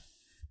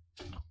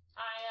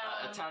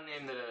 A town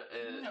name that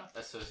is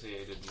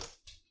associated with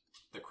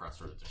the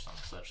crossroads or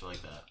something such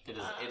like that.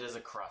 It is a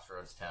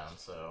crossroads town,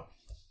 so.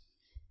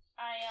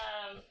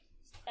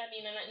 I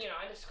mean, and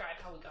I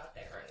described how we got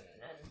there and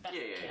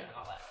and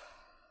all that.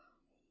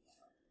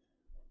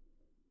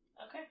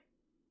 Okay.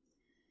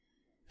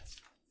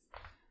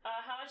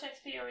 How much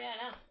XP are we at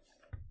now?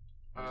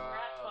 We're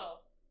at 12.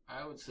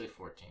 I would say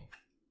 14.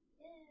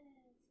 Yeah,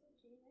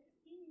 14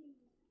 XP.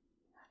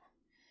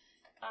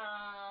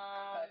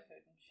 Buy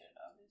food and shit,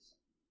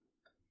 obviously.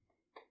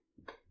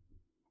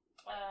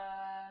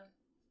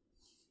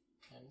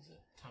 And is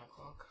it 10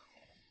 o'clock?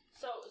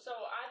 So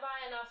I buy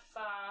enough,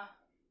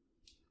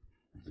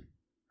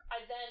 I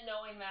then,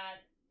 knowing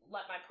that,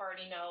 let my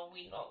party know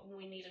we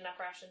need enough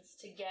rations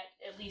to get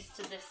at least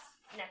to this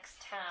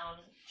next town,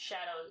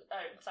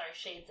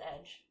 Shade's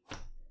Edge.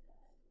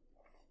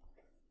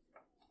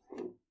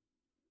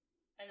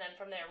 And then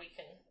from there we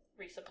can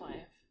resupply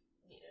if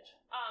needed.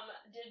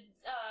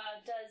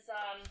 Does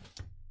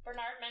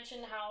Bernard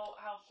mention how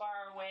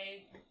far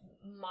away,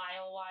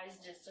 mile-wise,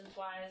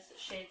 distance-wise,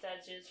 Shade's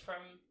Edge is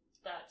from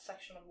that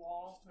section of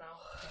wall? No.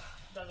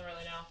 Doesn't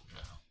really know.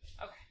 No.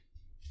 Okay.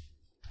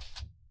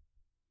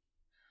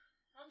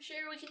 I'm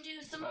sure we can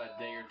do some About more. a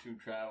day or two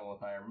travel,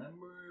 if I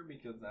remember,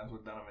 because that's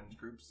what Donovan's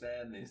group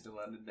said. They still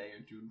had a day or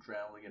two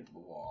travel to get to the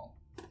wall.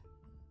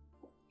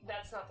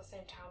 That's not the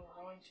same town we're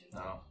going to.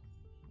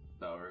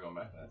 No, we're going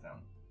back to that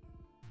town.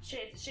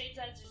 Shade's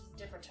Edge is a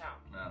different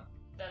town No.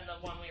 than the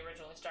one we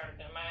originally started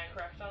in. Am I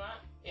correct on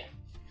that? Yeah.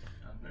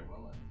 Not very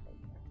well then.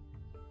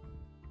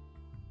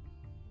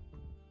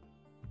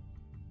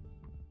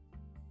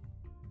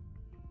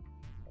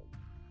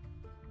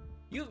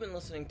 You've been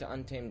listening to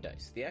Untamed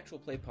Dice, the actual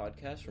play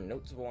podcast from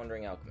Notes of a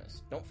Wandering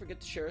Alchemist. Don't forget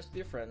to share us with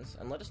your friends,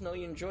 and let us know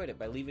you enjoyed it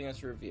by leaving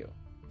us a review.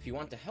 If you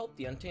want to help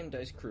the Untamed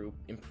Dice crew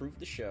improve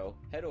the show,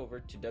 head over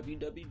to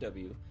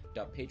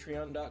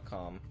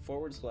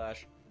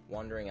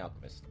www.patreon.com/Wandering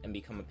Alchemist and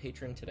become a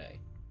patron today.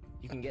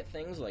 You can get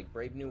things like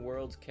Brave New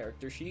World's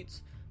character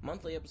sheets,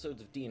 monthly episodes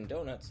of D &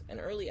 Donuts,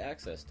 and early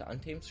access to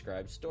Untamed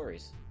Scribe's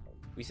stories.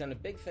 We send a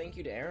big thank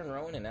you to Aaron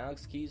Rowan and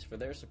Alex Keys for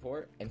their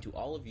support, and to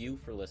all of you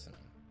for listening.